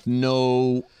 days with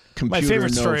no computer, My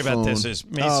favorite no story phone. about this is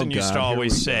Mason used to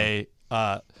always say,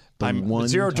 I'm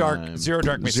Zero Dark Mason. Zero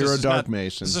Dark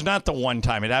Mason. This is not the one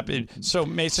time it happened. So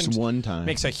Mason one time.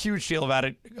 makes a huge deal about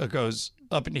it. Goes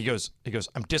up and he goes,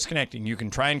 I'm disconnecting. You can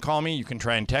try and call me. You can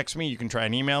try and text me. You can try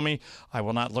and email me. I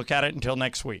will not look at it until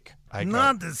next week.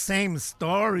 Not the same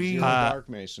story. Zero Dark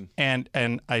Mason. And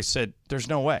I said, there's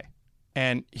no way.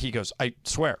 And he goes, I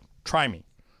swear, try me.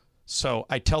 So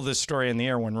I tell this story in the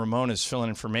air when Ramona's filling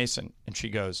in for Mason, and she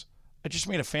goes, I just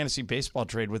made a fantasy baseball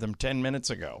trade with him 10 minutes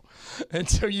ago. And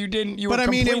so you were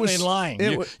completely lying.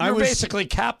 You were basically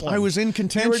Kaplan. I was in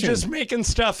contention. You were just making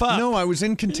stuff up. No, I was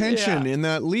in contention in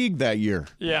that league that year.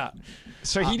 Yeah.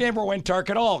 So he never went dark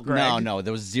at all, Greg. No,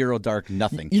 there was zero dark,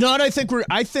 nothing. You know what I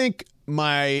think?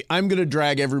 I'm going to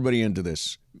drag everybody into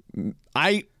this.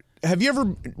 Have you ever,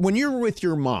 when you're with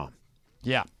your mom?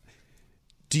 Yeah.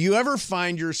 Do you ever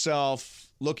find yourself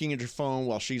looking at your phone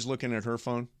while she's looking at her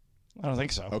phone? I don't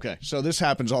think so. Okay, so this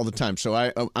happens all the time.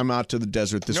 So I'm out to the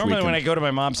desert this weekend. Normally when I go to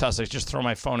my mom's house, I just throw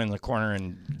my phone in the corner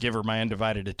and give her my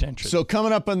undivided attention. So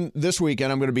coming up on this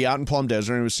weekend, I'm going to be out in Palm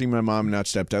Desert and see my mom and not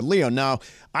stepdad Leo. Now,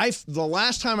 the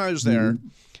last time I was there,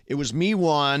 it was me,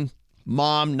 Juan,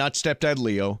 mom, not stepdad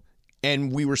Leo,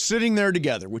 and we were sitting there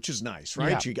together, which is nice,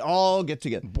 right? Yeah. You all get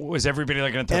together. Was everybody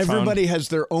looking at their phone? Everybody has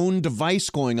their own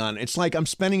device going on. It's like I'm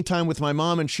spending time with my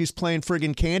mom and she's playing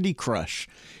friggin' Candy Crush.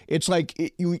 It's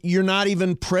like you're not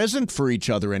even present for each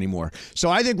other anymore. So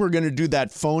I think we're going to do that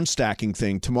phone stacking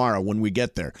thing tomorrow when we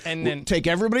get there. And then we'll take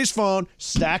everybody's phone,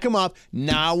 stack them up.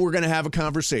 Now we're going to have a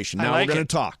conversation. Now we're going to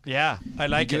talk. Yeah, I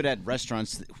like you it. do it at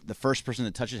restaurants. The first person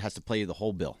that touches has to pay the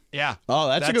whole bill. Yeah. Oh,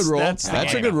 that's a good rule. That's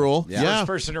a good rule. The first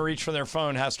person to reach for their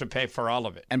phone has to pay for all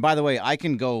of it. And by the way, I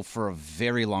can go for a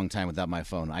very long time without my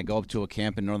phone. I go up to a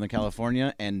camp in Northern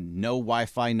California and no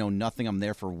Wi-Fi, no nothing. I'm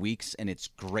there for weeks, and it's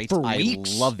great. For I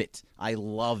weeks? love it. I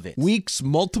love it. Weeks?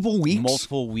 Multiple weeks?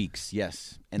 Multiple weeks,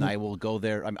 yes. And I will go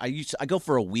there. I go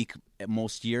for a week at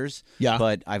most years. Yeah.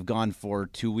 But I've gone for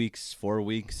 2 weeks, 4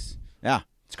 weeks. Yeah,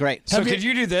 it's great. So could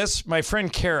you do this? My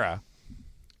friend Kara,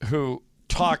 who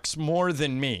talks more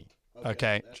than me,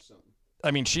 okay? I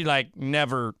mean, she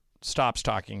never stops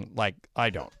talking like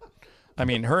I don't. I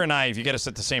mean, her and I, if you get us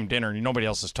at the same dinner, nobody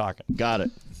else is talking. Got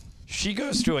it. She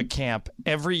goes to a camp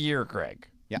every year, Greg.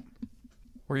 Yeah.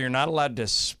 Where you're not allowed to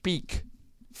speak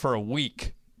for a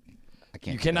week. I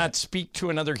can't. You cannot speak to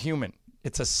another human.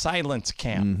 It's a silence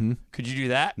camp. Mm-hmm. Could you do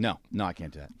that? No, I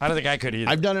can't do that. I don't think I could either.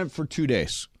 I've done it for 2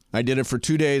 days. I did it for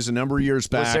 2 days a number of years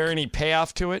back. Was there any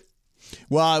payoff to it?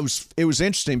 Well, it was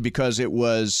interesting because it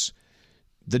was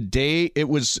December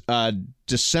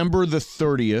the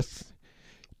 30th,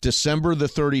 December the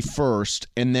 31st,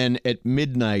 and then at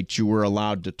midnight you were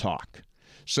allowed to talk.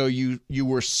 So you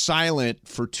were silent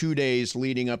for 2 days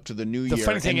leading up to the new year. The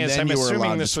funny thing is, I'm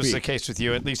assuming this was the case with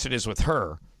you. At least it is with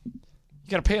her. You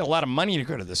got to pay a lot of money to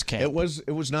go to this camp. It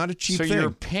was not a cheap thing. So you're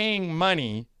paying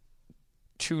money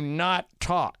to not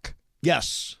talk.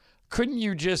 Yes. Couldn't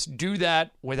you just do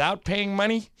that without paying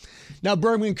money? Now,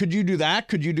 Bergman, could you do that?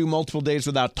 Could you do multiple days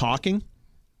without talking?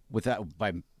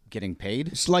 By getting paid?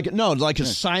 It's like a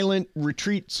silent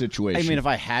retreat situation. I mean, if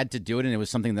I had to do it and it was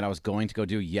something that I was going to go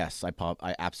do, yes,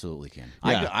 I absolutely can.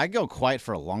 Yeah. I go quiet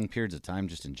for long periods of time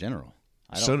just in general.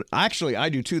 So actually, I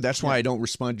do too. That's why I don't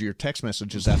respond to your text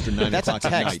messages after 9 o'clock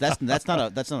at night. That's not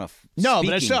a. No, but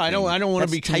that's not. I don't want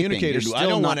to be communicated. I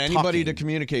don't want anybody to talking.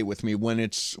 communicate with me when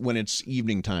it's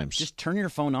evening times. Just turn your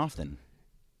phone off then.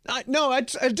 No,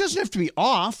 it doesn't have to be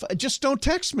off. Just don't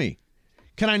text me.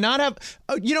 Can I not have?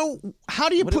 How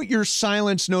do you put your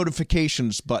silence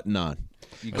notifications button on?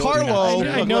 Carlo,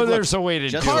 I know there's a way to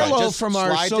do it. Carlo from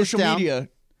our social media,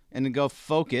 and then go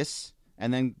focus.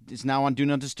 And then it's now on Do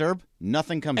Not Disturb.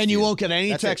 Nothing comes. And to you won't get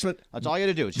any text. That's all you got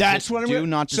to do. That's what I'm. Do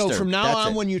Not Disturb. So from now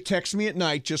on, when you text me at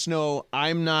night, just know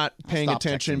I'm not paying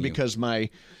attention because my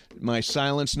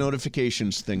silence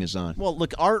notifications thing is on. Well,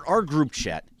 look, our group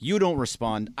chat, you don't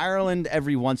respond. Ireland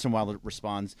every once in a while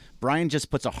responds. Brian just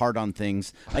puts a heart on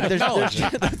things. Like I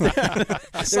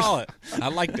saw it. I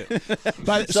liked it.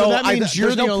 So that means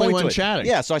you're the only one chatting.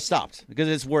 Yeah, so I stopped because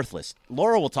it's worthless.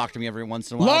 Laura will talk to me every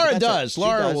once in a while. Laura does.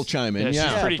 Laura will chime in.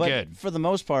 Yeah, she's pretty good. For the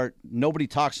most part, nobody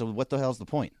talks. So what the hell's the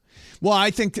point? Well,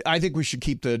 I think we should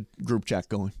keep the group chat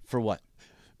going. For what?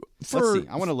 Let's see.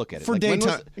 I want to look at it. For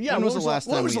daytime. When was the last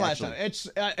time? When was the last time?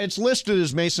 It's listed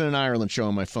as Mason and Ireland show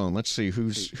on my phone. Let's see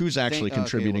who's actually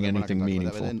contributing anything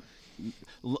meaningful.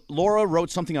 Laura wrote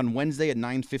something on Wednesday at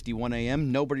 9:51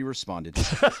 a.m. Nobody responded.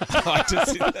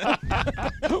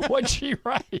 What'd she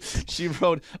write? She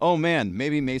wrote, "Oh man,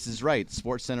 maybe Mace is right.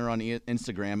 Sports Center on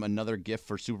Instagram, another gift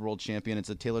for Super Bowl champion. It's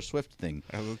a Taylor Swift thing."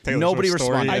 Nobody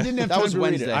responded. I didn't have time to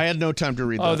read it. I had no time to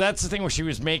read that. Oh, that's the thing where she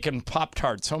was making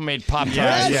Pop-Tarts, homemade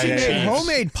Pop-Tarts. She made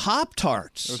homemade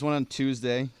Pop-Tarts. There was one on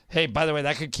Tuesday. Hey, by the way,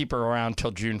 that could keep her around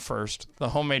till June 1st. The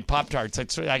homemade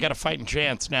Pop-Tarts. I got a fighting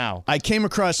chance now. I came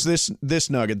across this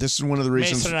nugget. This is one of the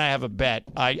reasons. Mason and I have a bet.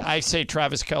 I say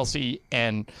Travis Kelce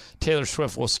and Taylor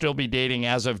Swift will still be dating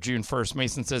as of June 1st.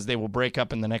 Mason says they will break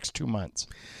up in the next 2 months.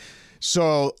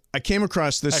 So I came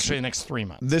across this. Actually, the next 3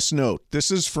 months. This note.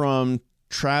 This is from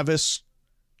Travis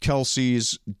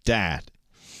Kelce's dad.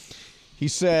 He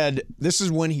said, this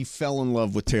is when he fell in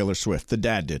love with Taylor Swift. The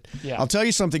dad did. Yeah. I'll tell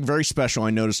you something very special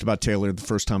I noticed about Taylor the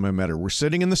first time I met her. We're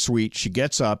sitting in the suite. She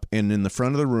gets up, and in the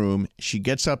front of the room, she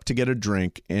gets up to get a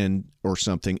drink or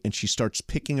something, and she starts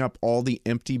picking up all the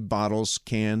empty bottles,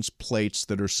 cans, plates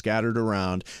that are scattered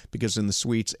around because in the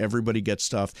suites, everybody gets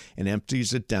stuff and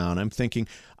empties it down. I'm thinking,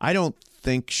 I don't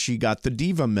think she got the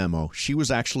diva memo. She was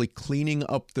actually cleaning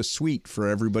up the suite for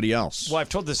everybody else. Well, I've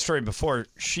told this story before.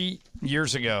 She,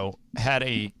 years ago, had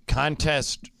a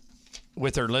contest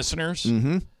with her listeners,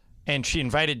 and she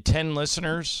invited 10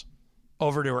 listeners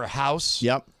over to her house.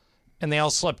 Yep. And they all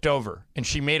slept over, and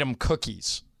she made them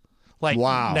cookies.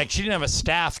 Wow. Like she didn't have a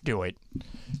staff do it.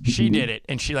 She did it,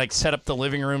 and she set up the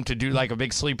living room to do a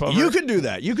big sleepover. You could do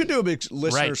that. You could do a big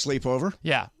listener sleepover.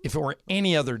 Yeah. If it were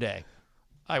any other day,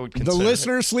 I would consider the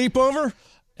listener sleepover.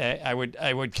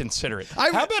 I would consider it. How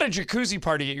about a jacuzzi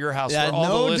party at your house where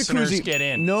all the listeners get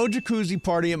in? No jacuzzi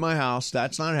party at my house.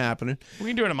 That's not happening. We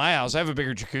can do it at my house. I have a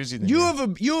bigger jacuzzi than you.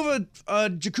 You have a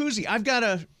jacuzzi. I've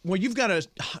got you've got a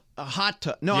hot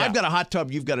tub. No, I've got a hot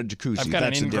tub. You've got a jacuzzi. I've got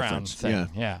That's an the in-ground difference. thing.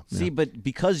 Yeah. See, but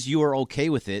because you are okay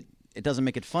with it, it doesn't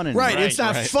make it fun anymore. Right. It's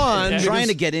not fun. Trying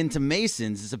to get into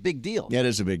Masons is a big deal. Yeah, it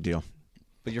is a big deal.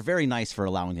 But you're very nice for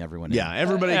allowing everyone in. Yeah,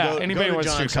 everybody go. Anybody go to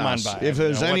wants John's to come house. on by. If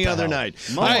there's any other night.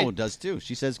 Momo does too.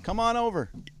 She says, "Come on over."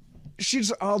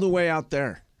 She's all the way out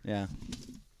there. Yeah.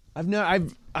 I've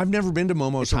never been to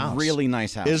Momo's house. It's a really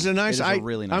nice house. Is it nice? It is a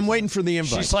really nice I'm waiting house. for the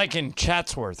invite. She's in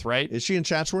Chatsworth, right? Is she in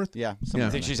Chatsworth? Yeah.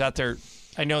 I think she's out there.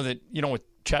 I know that you know what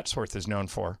Chatsworth is known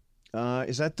for.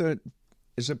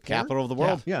 Is it porn? Capital of the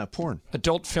world? Yeah, porn.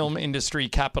 Adult film industry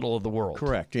capital of the world.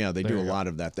 Correct. Yeah, they do a lot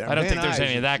of that there. I don't think there's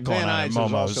any of that going on at Van Nuys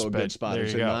Momo's. is also a good spot,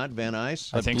 is it not? Van Nuys?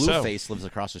 I think so. Blueface lives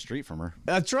across the street from her.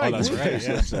 That's right. That's Blueface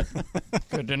right, lives there.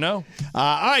 Good to know.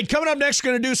 All right, coming up next,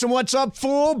 going to do some What's Up,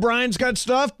 Fool. Brian's got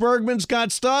stuff. Bergman's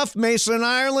got stuff. Mason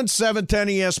Ireland, 710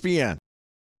 ESPN.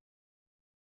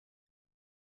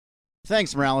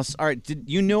 Thanks, Morales. All right, did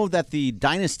you know that the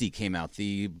Dynasty came out,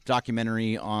 the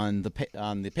documentary on the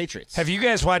Patriots? Have you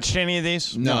guys watched any of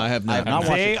these? No, I have not. I have not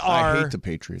watched They it. are I hate the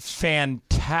Patriots.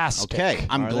 fantastic. Okay,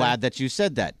 I'm glad that you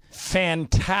said that.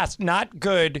 Fantastic. Not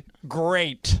good,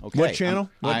 great. Okay. What channel?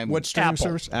 I'm What streaming Apple.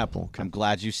 service? Apple. Okay. I'm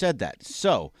glad you said that.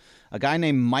 So, a guy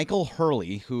named Michael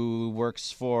Hurley, who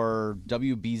works for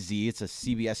WBZ, it's a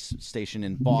CBS station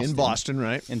in Boston. In Boston,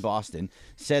 right? In Boston,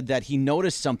 said that he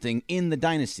noticed something in the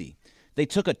Dynasty. They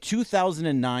took a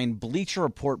 2009 Bleacher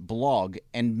Report blog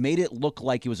and made it look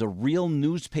like it was a real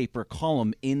newspaper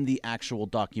column in the actual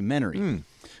documentary.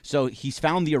 So he's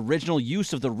found the original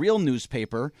use of the real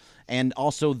newspaper and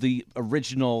also the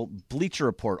original Bleacher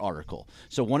Report article.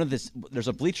 So there's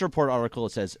a Bleacher Report article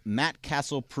that says, Matt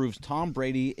Castle proves Tom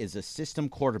Brady is a system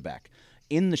quarterback.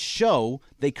 in the show,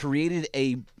 they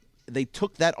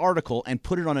took that article and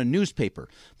put it on a newspaper.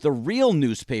 The real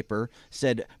newspaper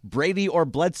said Brady or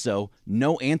Bledsoe,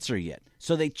 no answer yet.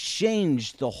 So they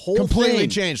changed the whole thing. Completely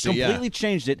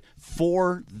changed it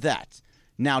for that.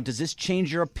 Now, does this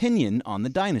change your opinion on the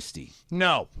dynasty?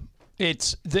 No.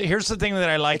 Here's the thing that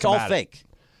I like about it. It's all fake.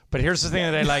 But here's the thing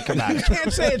that I like about it. You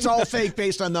can't say it's all fake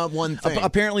based on that one thing.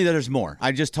 Apparently there's more.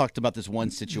 I just talked about this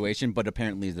one situation, but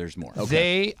apparently there's more.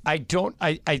 Okay. I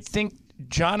think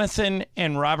Jonathan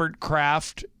and Robert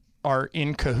Kraft are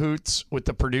in cahoots with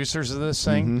the producers of this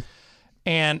thing. Mm-hmm.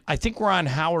 And I think Ron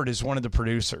Howard is one of the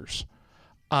producers.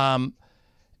 And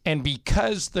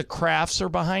because the Krafts are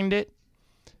behind it,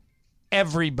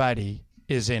 everybody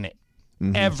is in it.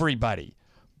 Mm-hmm. Everybody.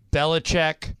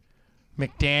 Belichick,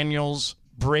 McDaniels,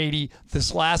 Brady.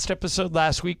 This last episode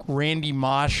last week, Randy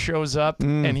Moss shows up,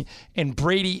 and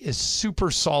Brady is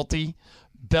super salty.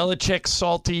 Belichick's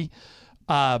salty.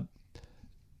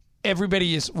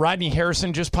 Everybody is. Rodney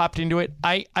Harrison just popped into it.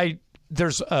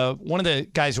 There's one of the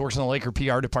guys who works in the Laker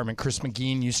PR department, Chris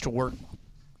McGean, used to work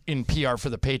in PR for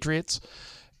the Patriots.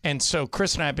 And so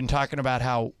Chris and I have been talking about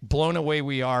how blown away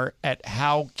we are at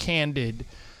how candid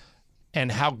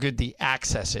and how good the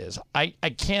access is. I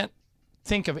can't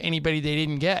think of anybody they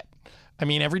didn't get. I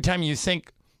mean, every time you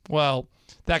think, well,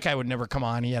 that guy would never come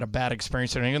on. He had a bad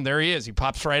experience. And there he is. He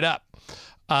pops right up.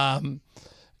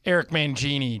 Eric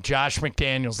Mangini, Josh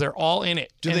McDaniels, they're all in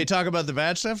it. Do they talk about the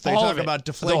bad stuff? They talk about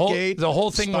Deflategate, the whole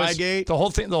thing Spygate?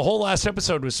 The whole last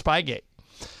episode was Spygate.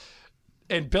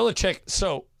 And Belichick,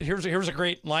 so here's a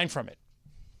great line from it.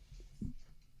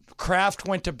 Kraft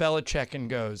went to Belichick and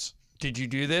goes, "Did you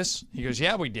do this?" He goes,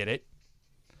 "Yeah, we did it."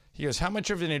 He goes, "How much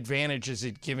of an advantage is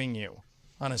it giving you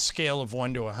on a scale of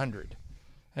 1 to 100?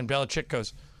 And Belichick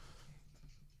goes,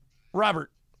 "Robert,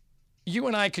 you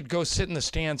and I could go sit in the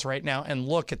stands right now and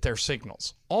look at their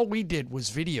signals. All we did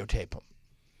was videotape them.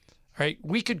 Right?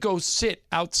 We could go sit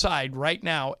outside right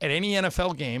now at any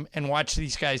NFL game and watch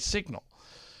these guys signal.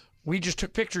 We just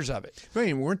took pictures of it."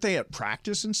 Wait, weren't they at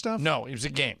practice and stuff? No, it was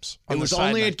at games. It was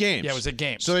only at games? Yeah, it was at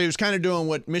games. So he was kind of doing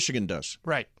what Michigan does.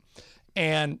 Right.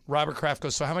 And Robert Kraft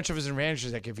goes, "So how much of his advantage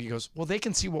does that give?" He goes, "Well, they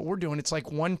can see what we're doing. It's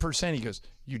like 1%. He goes,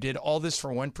 "You did all this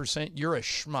for 1%? You're a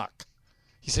schmuck."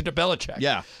 He said to Belichick.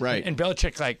 Yeah, right. And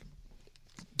Belichick,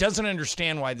 doesn't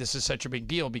understand why this is such a big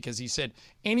deal, because he said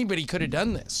anybody could have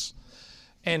done this.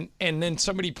 And then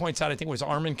somebody points out, I think it was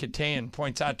Armin Katayan,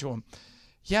 points out to him,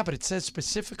 "Yeah, but it says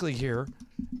specifically here,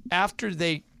 after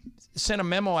they sent a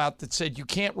memo out that said you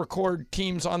can't record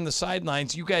teams on the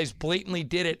sidelines, you guys blatantly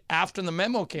did it after the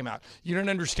memo came out. You don't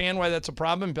understand why that's a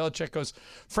problem?" Belichick goes,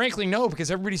 "Frankly, no, because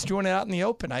everybody's doing it out in the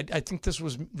open. I think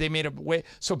they made a way."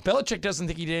 So Belichick doesn't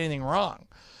think he did anything wrong,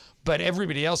 but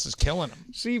everybody else is killing him.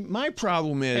 See, my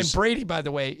problem is... And Brady, by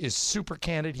the way, is super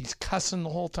candid. He's cussing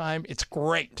the whole time. It's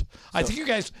great. I think you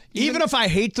guys... Even if I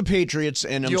hate the Patriots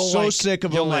and I'm so sick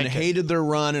of them and hated their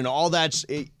run and all that,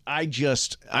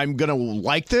 I'm going to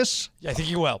like this? I think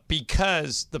you will,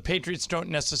 because the Patriots don't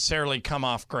necessarily come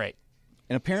off great.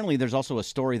 And apparently there's also a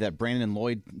story that Brandon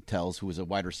Lloyd tells, who was a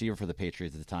wide receiver for the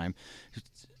Patriots at the time,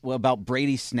 about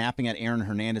Brady snapping at Aaron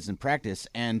Hernandez in practice,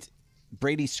 and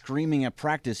Brady screaming at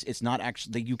practice. It's not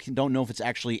actually, don't know if it's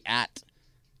actually at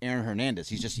Aaron Hernandez.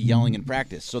 He's just yelling in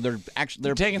practice. So they're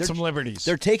taking some liberties.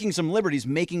 They're taking some liberties,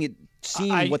 making it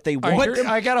seem what they want.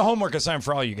 I got a homework assignment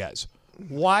for all you guys.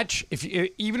 Watch,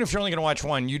 even if you're only going to watch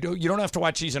one, you don't have to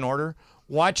watch these in order.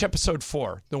 Watch episode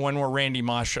 4, the one where Randy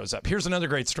Moss shows up. Here's another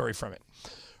great story from it.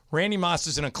 Randy Moss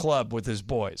is in a club with his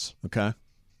boys. Okay.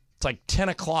 It's like 10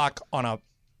 o'clock on a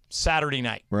Saturday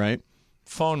night. Right.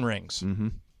 Phone rings. Mm-hmm.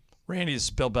 Randy, this is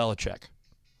Bill Belichick.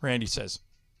 Randy says,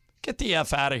 "Get the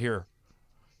F out of here.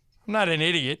 I'm not an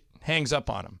idiot." Hangs up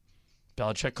on him.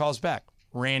 Belichick calls back.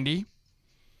 "Randy,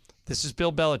 this is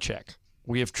Bill Belichick.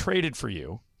 We have traded for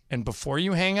you. And before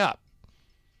you hang up,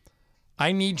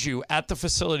 I need you at the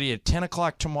facility at 10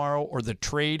 o'clock tomorrow or the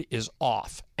trade is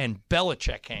off." And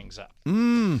Belichick hangs up.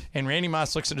 And Randy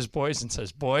Moss looks at his boys and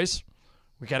says, "Boys,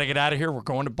 we got to get out of here. We're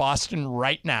going to Boston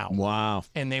right now." Wow.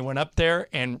 And they went up there,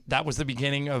 and that was the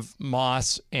beginning of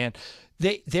Moss. And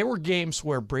there were games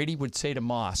where Brady would say to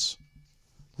Moss,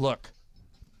 "Look,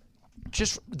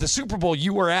 just the Super Bowl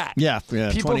you were at." Yeah,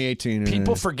 2018.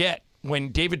 People forget when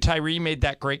David Tyree made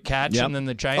that great catch, and then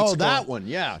the Giants that one,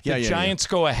 yeah. The Giants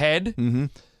go ahead. Mm-hmm.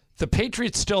 The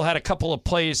Patriots still had a couple of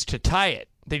plays to tie it.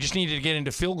 They just needed to get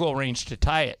into field goal range to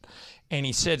tie it. And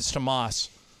he says to Moss,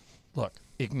 "Look,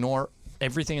 ignore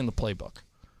everything in the playbook.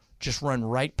 Just run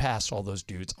right past all those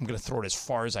dudes. I'm going to throw it as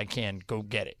far as I can. Go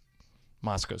get it."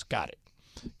 Moss goes, "Got it."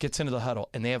 Gets into the huddle,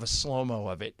 and they have a slow-mo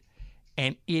of it.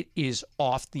 and it is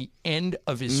off the end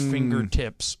of his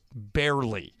fingertips,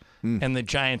 barely. And the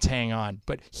Giants hang on.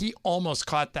 But he almost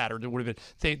caught that, or it would have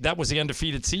been. That was the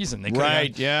undefeated season.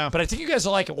 Right, yeah. But I think you guys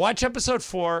will like it. Watch episode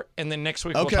 4, and then next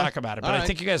week we'll talk about it. But I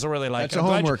think you guys will really like it. That's a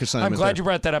homework assignment. I'm glad you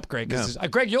brought that up, Greg.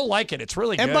 Greg, you'll like it. It's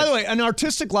really good. And by the way, an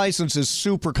artistic license is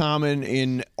super common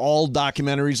in all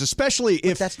documentaries, especially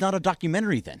if that's not a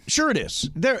documentary. Then sure it is.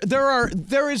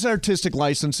 There is artistic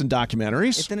license in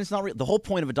documentaries. Then it's not real. The whole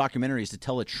point of a documentary is to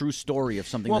tell a true story of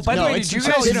something. Well, by the way, did you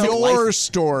guys know your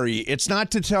story? It's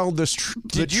not to tell the true story.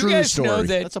 Did you guys know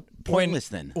that that's a pointless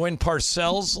then? When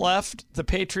Parcells left the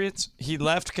Patriots, he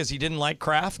left because he didn't like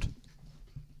Kraft?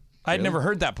 I'd never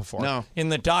heard that before. No. In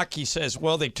the doc, he says,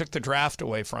 well, they took the draft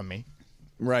away from me.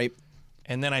 Right.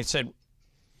 And then I said,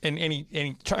 and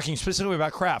he talking specifically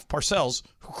about Kraft, Parcells,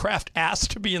 who Kraft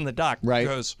asked to be in the doc,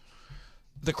 goes,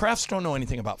 the Krafts don't know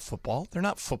anything about football. They're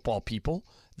not football people.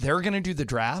 They're going to do the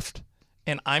draft,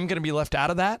 and I'm going to be left out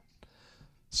of that?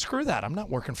 Screw that. I'm not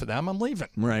working for them. I'm leaving.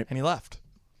 Right. And he left.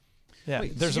 Yeah.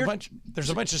 Wait, there's a bunch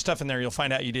of stuff in there you'll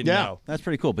find out you didn't know. That's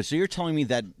pretty cool. But so you're telling me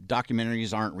that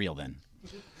documentaries aren't real then?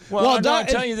 Well, I'm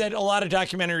telling you that a lot of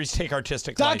documentaries take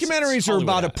artistic license. Documentaries are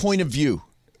about a point of view.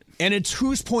 And it's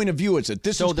whose point of view is it?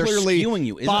 This is clearly skewing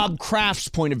you, Bob Kraft's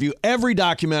point of view. Every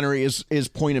documentary is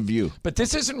point of view. But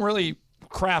this isn't really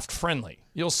Kraft friendly.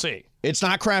 You'll see. It's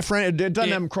not Kraft friendly. It doesn't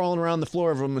have him crawling around the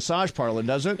floor of a massage parlor,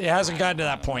 does it? It hasn't gotten to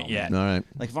that point yet. All right.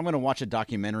 Like if I'm going to watch a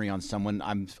documentary on someone,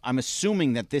 I'm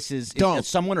assuming that this is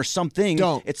someone or something.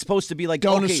 It's supposed to be like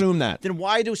don't assume that. Then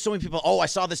why do so many people? Oh, I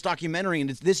saw this documentary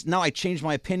and it's this. Now I changed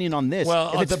my opinion on this.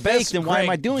 Well, if it's fake, then why am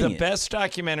I doing it? The best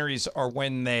documentaries are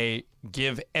when they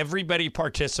give everybody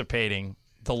participating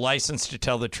the license to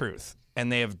tell the truth.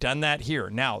 And they have done that here.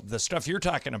 Now, the stuff you're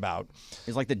talking about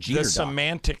is like the Jeter doc.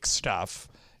 Semantic stuff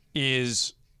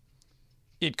is,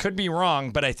 it could be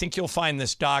wrong, but I think you'll find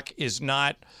this doc is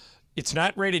not, it's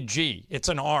not rated G. It's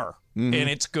an R, and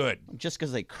it's good. Just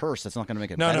because they curse, that's not going to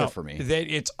make it better for me.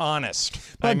 It's honest.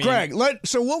 But Greg,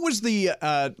 so what was the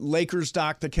Lakers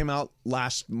doc that came out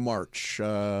last March?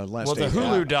 The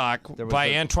Hulu doc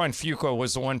by Antoine Fuqua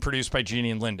was the one produced by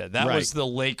Jeannie and Linda. That was the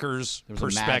Lakers'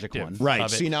 perspective. Right.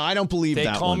 Of it. See, now I don't believe they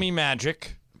that call one. me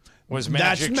Magic. Was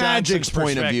That's Magic Magic's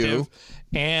point of view.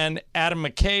 And Adam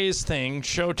McKay's thing,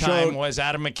 Showtime, was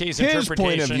Adam McKay's interpretation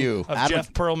point of view. of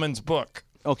Jeff Pearlman's book.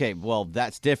 Okay, well,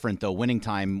 that's different, though. Winning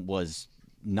Time was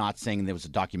not saying there was a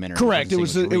documentary. Correct. It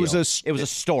was a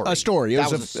story. A story. It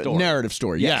was a story. Narrative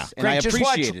story. Yes. Yeah. And I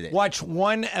appreciated it. Watch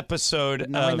one episode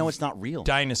of I know it's not real.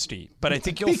 Dynasty, but I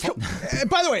think you'll.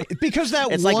 By the way, because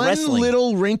that it's one like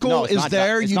little wrinkle is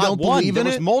there, you don't believe in it?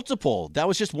 There was multiple. That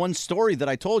was just one story that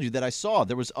I told you that I saw.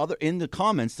 There was other in the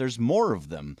comments. There's more of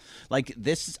them. Like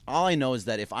this, all I know is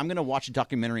that if I'm going to watch a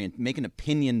documentary and make an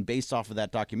opinion based off of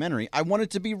that documentary, I want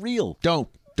it to be real.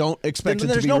 Don't expect it to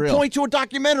be real. There's no point to a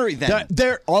documentary then.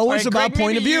 They're always about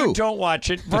point of view. Don't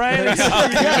watch it, Brian.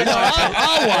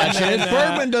 I'll watch it.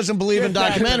 Bergman doesn't believe in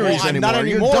documentaries anymore. Not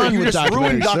anymore. You're done with just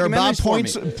ruined documentaries. They're about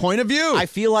documentaries point of view. I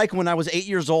feel like when I was 8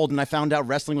 years old and I found out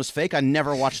wrestling was fake, I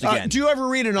never watched again. Do you ever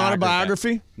read an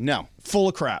autobiography? No. Full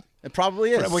of crap. It probably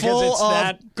is. Because full it's of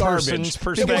that person's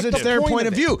perspective. Because it's their point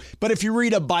of view. But if you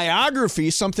read a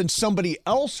biography, something somebody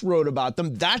else wrote about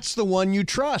them, that's the one you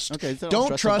trust. Okay, so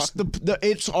don't trust the.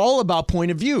 It's all about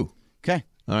point of view. Okay.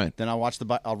 All right. Then I'll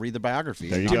read the biography.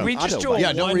 There you Did go. we just do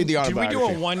don't read the autobiography. Did we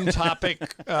do a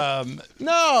one-topic?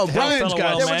 No, Brian's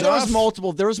got there was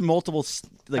multiple. There was multiple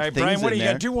All right, things Brian, what do in you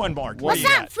there. got? Do one more. What's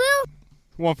up, fool?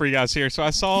 One for you guys here. So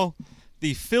I saw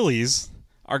the Phillies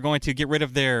are going to get rid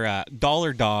of their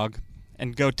dollar dog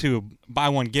and go to buy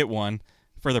one, get one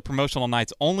for their promotional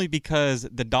nights only because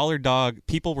the dollar dog,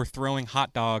 people were throwing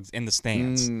hot dogs in the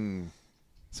stands.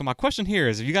 So my question here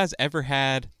is, have you guys ever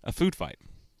had a food fight?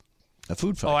 A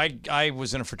food fight? Oh, I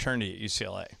was in a fraternity at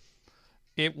UCLA.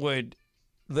 It would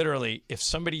literally, if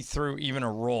somebody threw even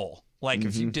a roll, like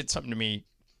if you did something to me,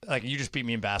 like you just beat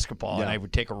me in basketball and I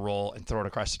would take a roll and throw it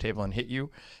across the table and hit you,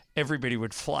 everybody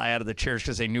would fly out of the chairs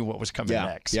because they knew what was coming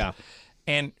next. Yeah.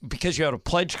 And because you had a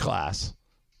pledge class,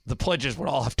 the pledges would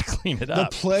all have to clean it up.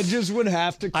 The pledges would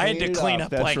have to clean it up. I had to clean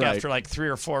up after like 3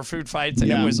 or 4 food fights.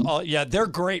 And it was all, they're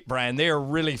great, Brian. They are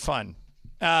really fun.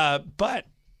 But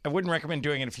I wouldn't recommend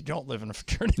doing it if you don't live in a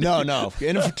fraternity. No.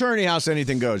 In a fraternity house,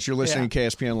 anything goes. You're listening to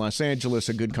KSPN Los Angeles,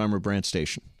 a Good Karma brand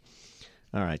station.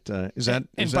 All right. Is that?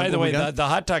 And by the way, the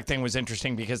hot dog thing was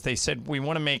interesting because they said we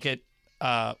want to make it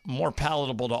more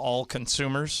palatable to all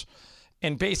consumers.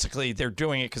 And basically, they're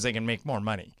doing it because they can make more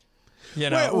money. You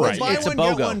know, Wait, buy It's a one,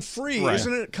 BOGO. get one free. Right.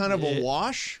 Isn't it kind of a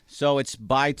wash? So it's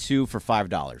buy 2 for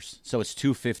 $5. So it's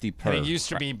 $2.50 per. And it used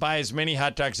to be buy as many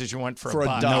hot dogs as you want for a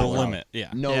 $1. dollar. No limit. Yeah.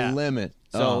 No limit.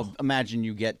 So imagine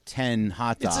you get 10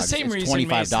 hot dogs. It's the same reason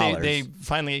 $25. they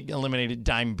finally eliminated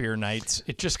dime beer nights.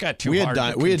 It just got too we hard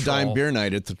had to we had control. dime beer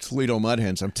night at the Toledo Mud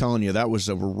Hens. I'm telling you, that was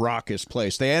a raucous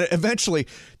place. They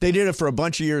did it for a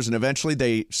bunch of years, and eventually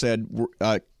they said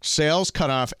sales cut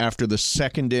off after the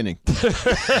second inning.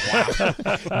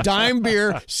 Dime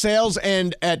beer sales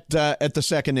end at the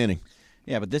second inning.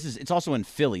 Yeah, but it's also in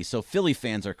Philly, so Philly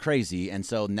fans are crazy, and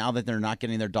so now that they're not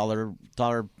getting their dollar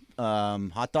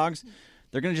hot dogs,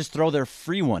 they're going to just throw their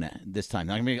free one this time.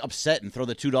 They're going to be upset and throw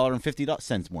the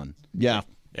 $2.50 one. Yeah.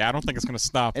 Yeah, I don't think it's going to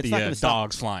stop the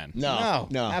dogs flying. No,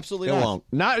 absolutely it not.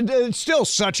 won't. It's still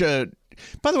such a.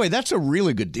 By the way, that's a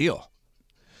really good deal.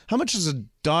 How much is a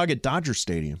dog at Dodger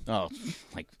Stadium? Oh,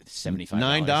 like $75.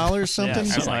 $9 something?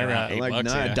 Yeah, something like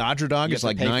that. A Dodger dog is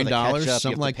like $9,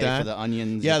 something like that. For the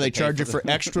onions. Yeah, they charge you for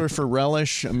extra for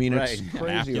relish. I mean, it's Right.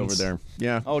 crazy over there.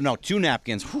 Yeah. Oh no, 2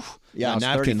 napkins. Whew. Yeah, Now it's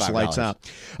napkins $35. lights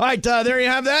out. All right, there you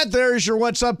have that. There's your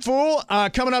What's Up, Fool.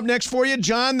 Coming up next for you,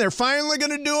 John, they're finally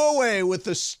going to do away with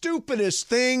the stupidest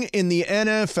thing in the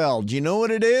NFL. Do you know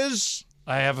what it is?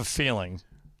 I have a feeling.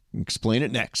 Explain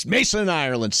it next. Mason,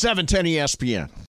 Ireland, 710 ESPN.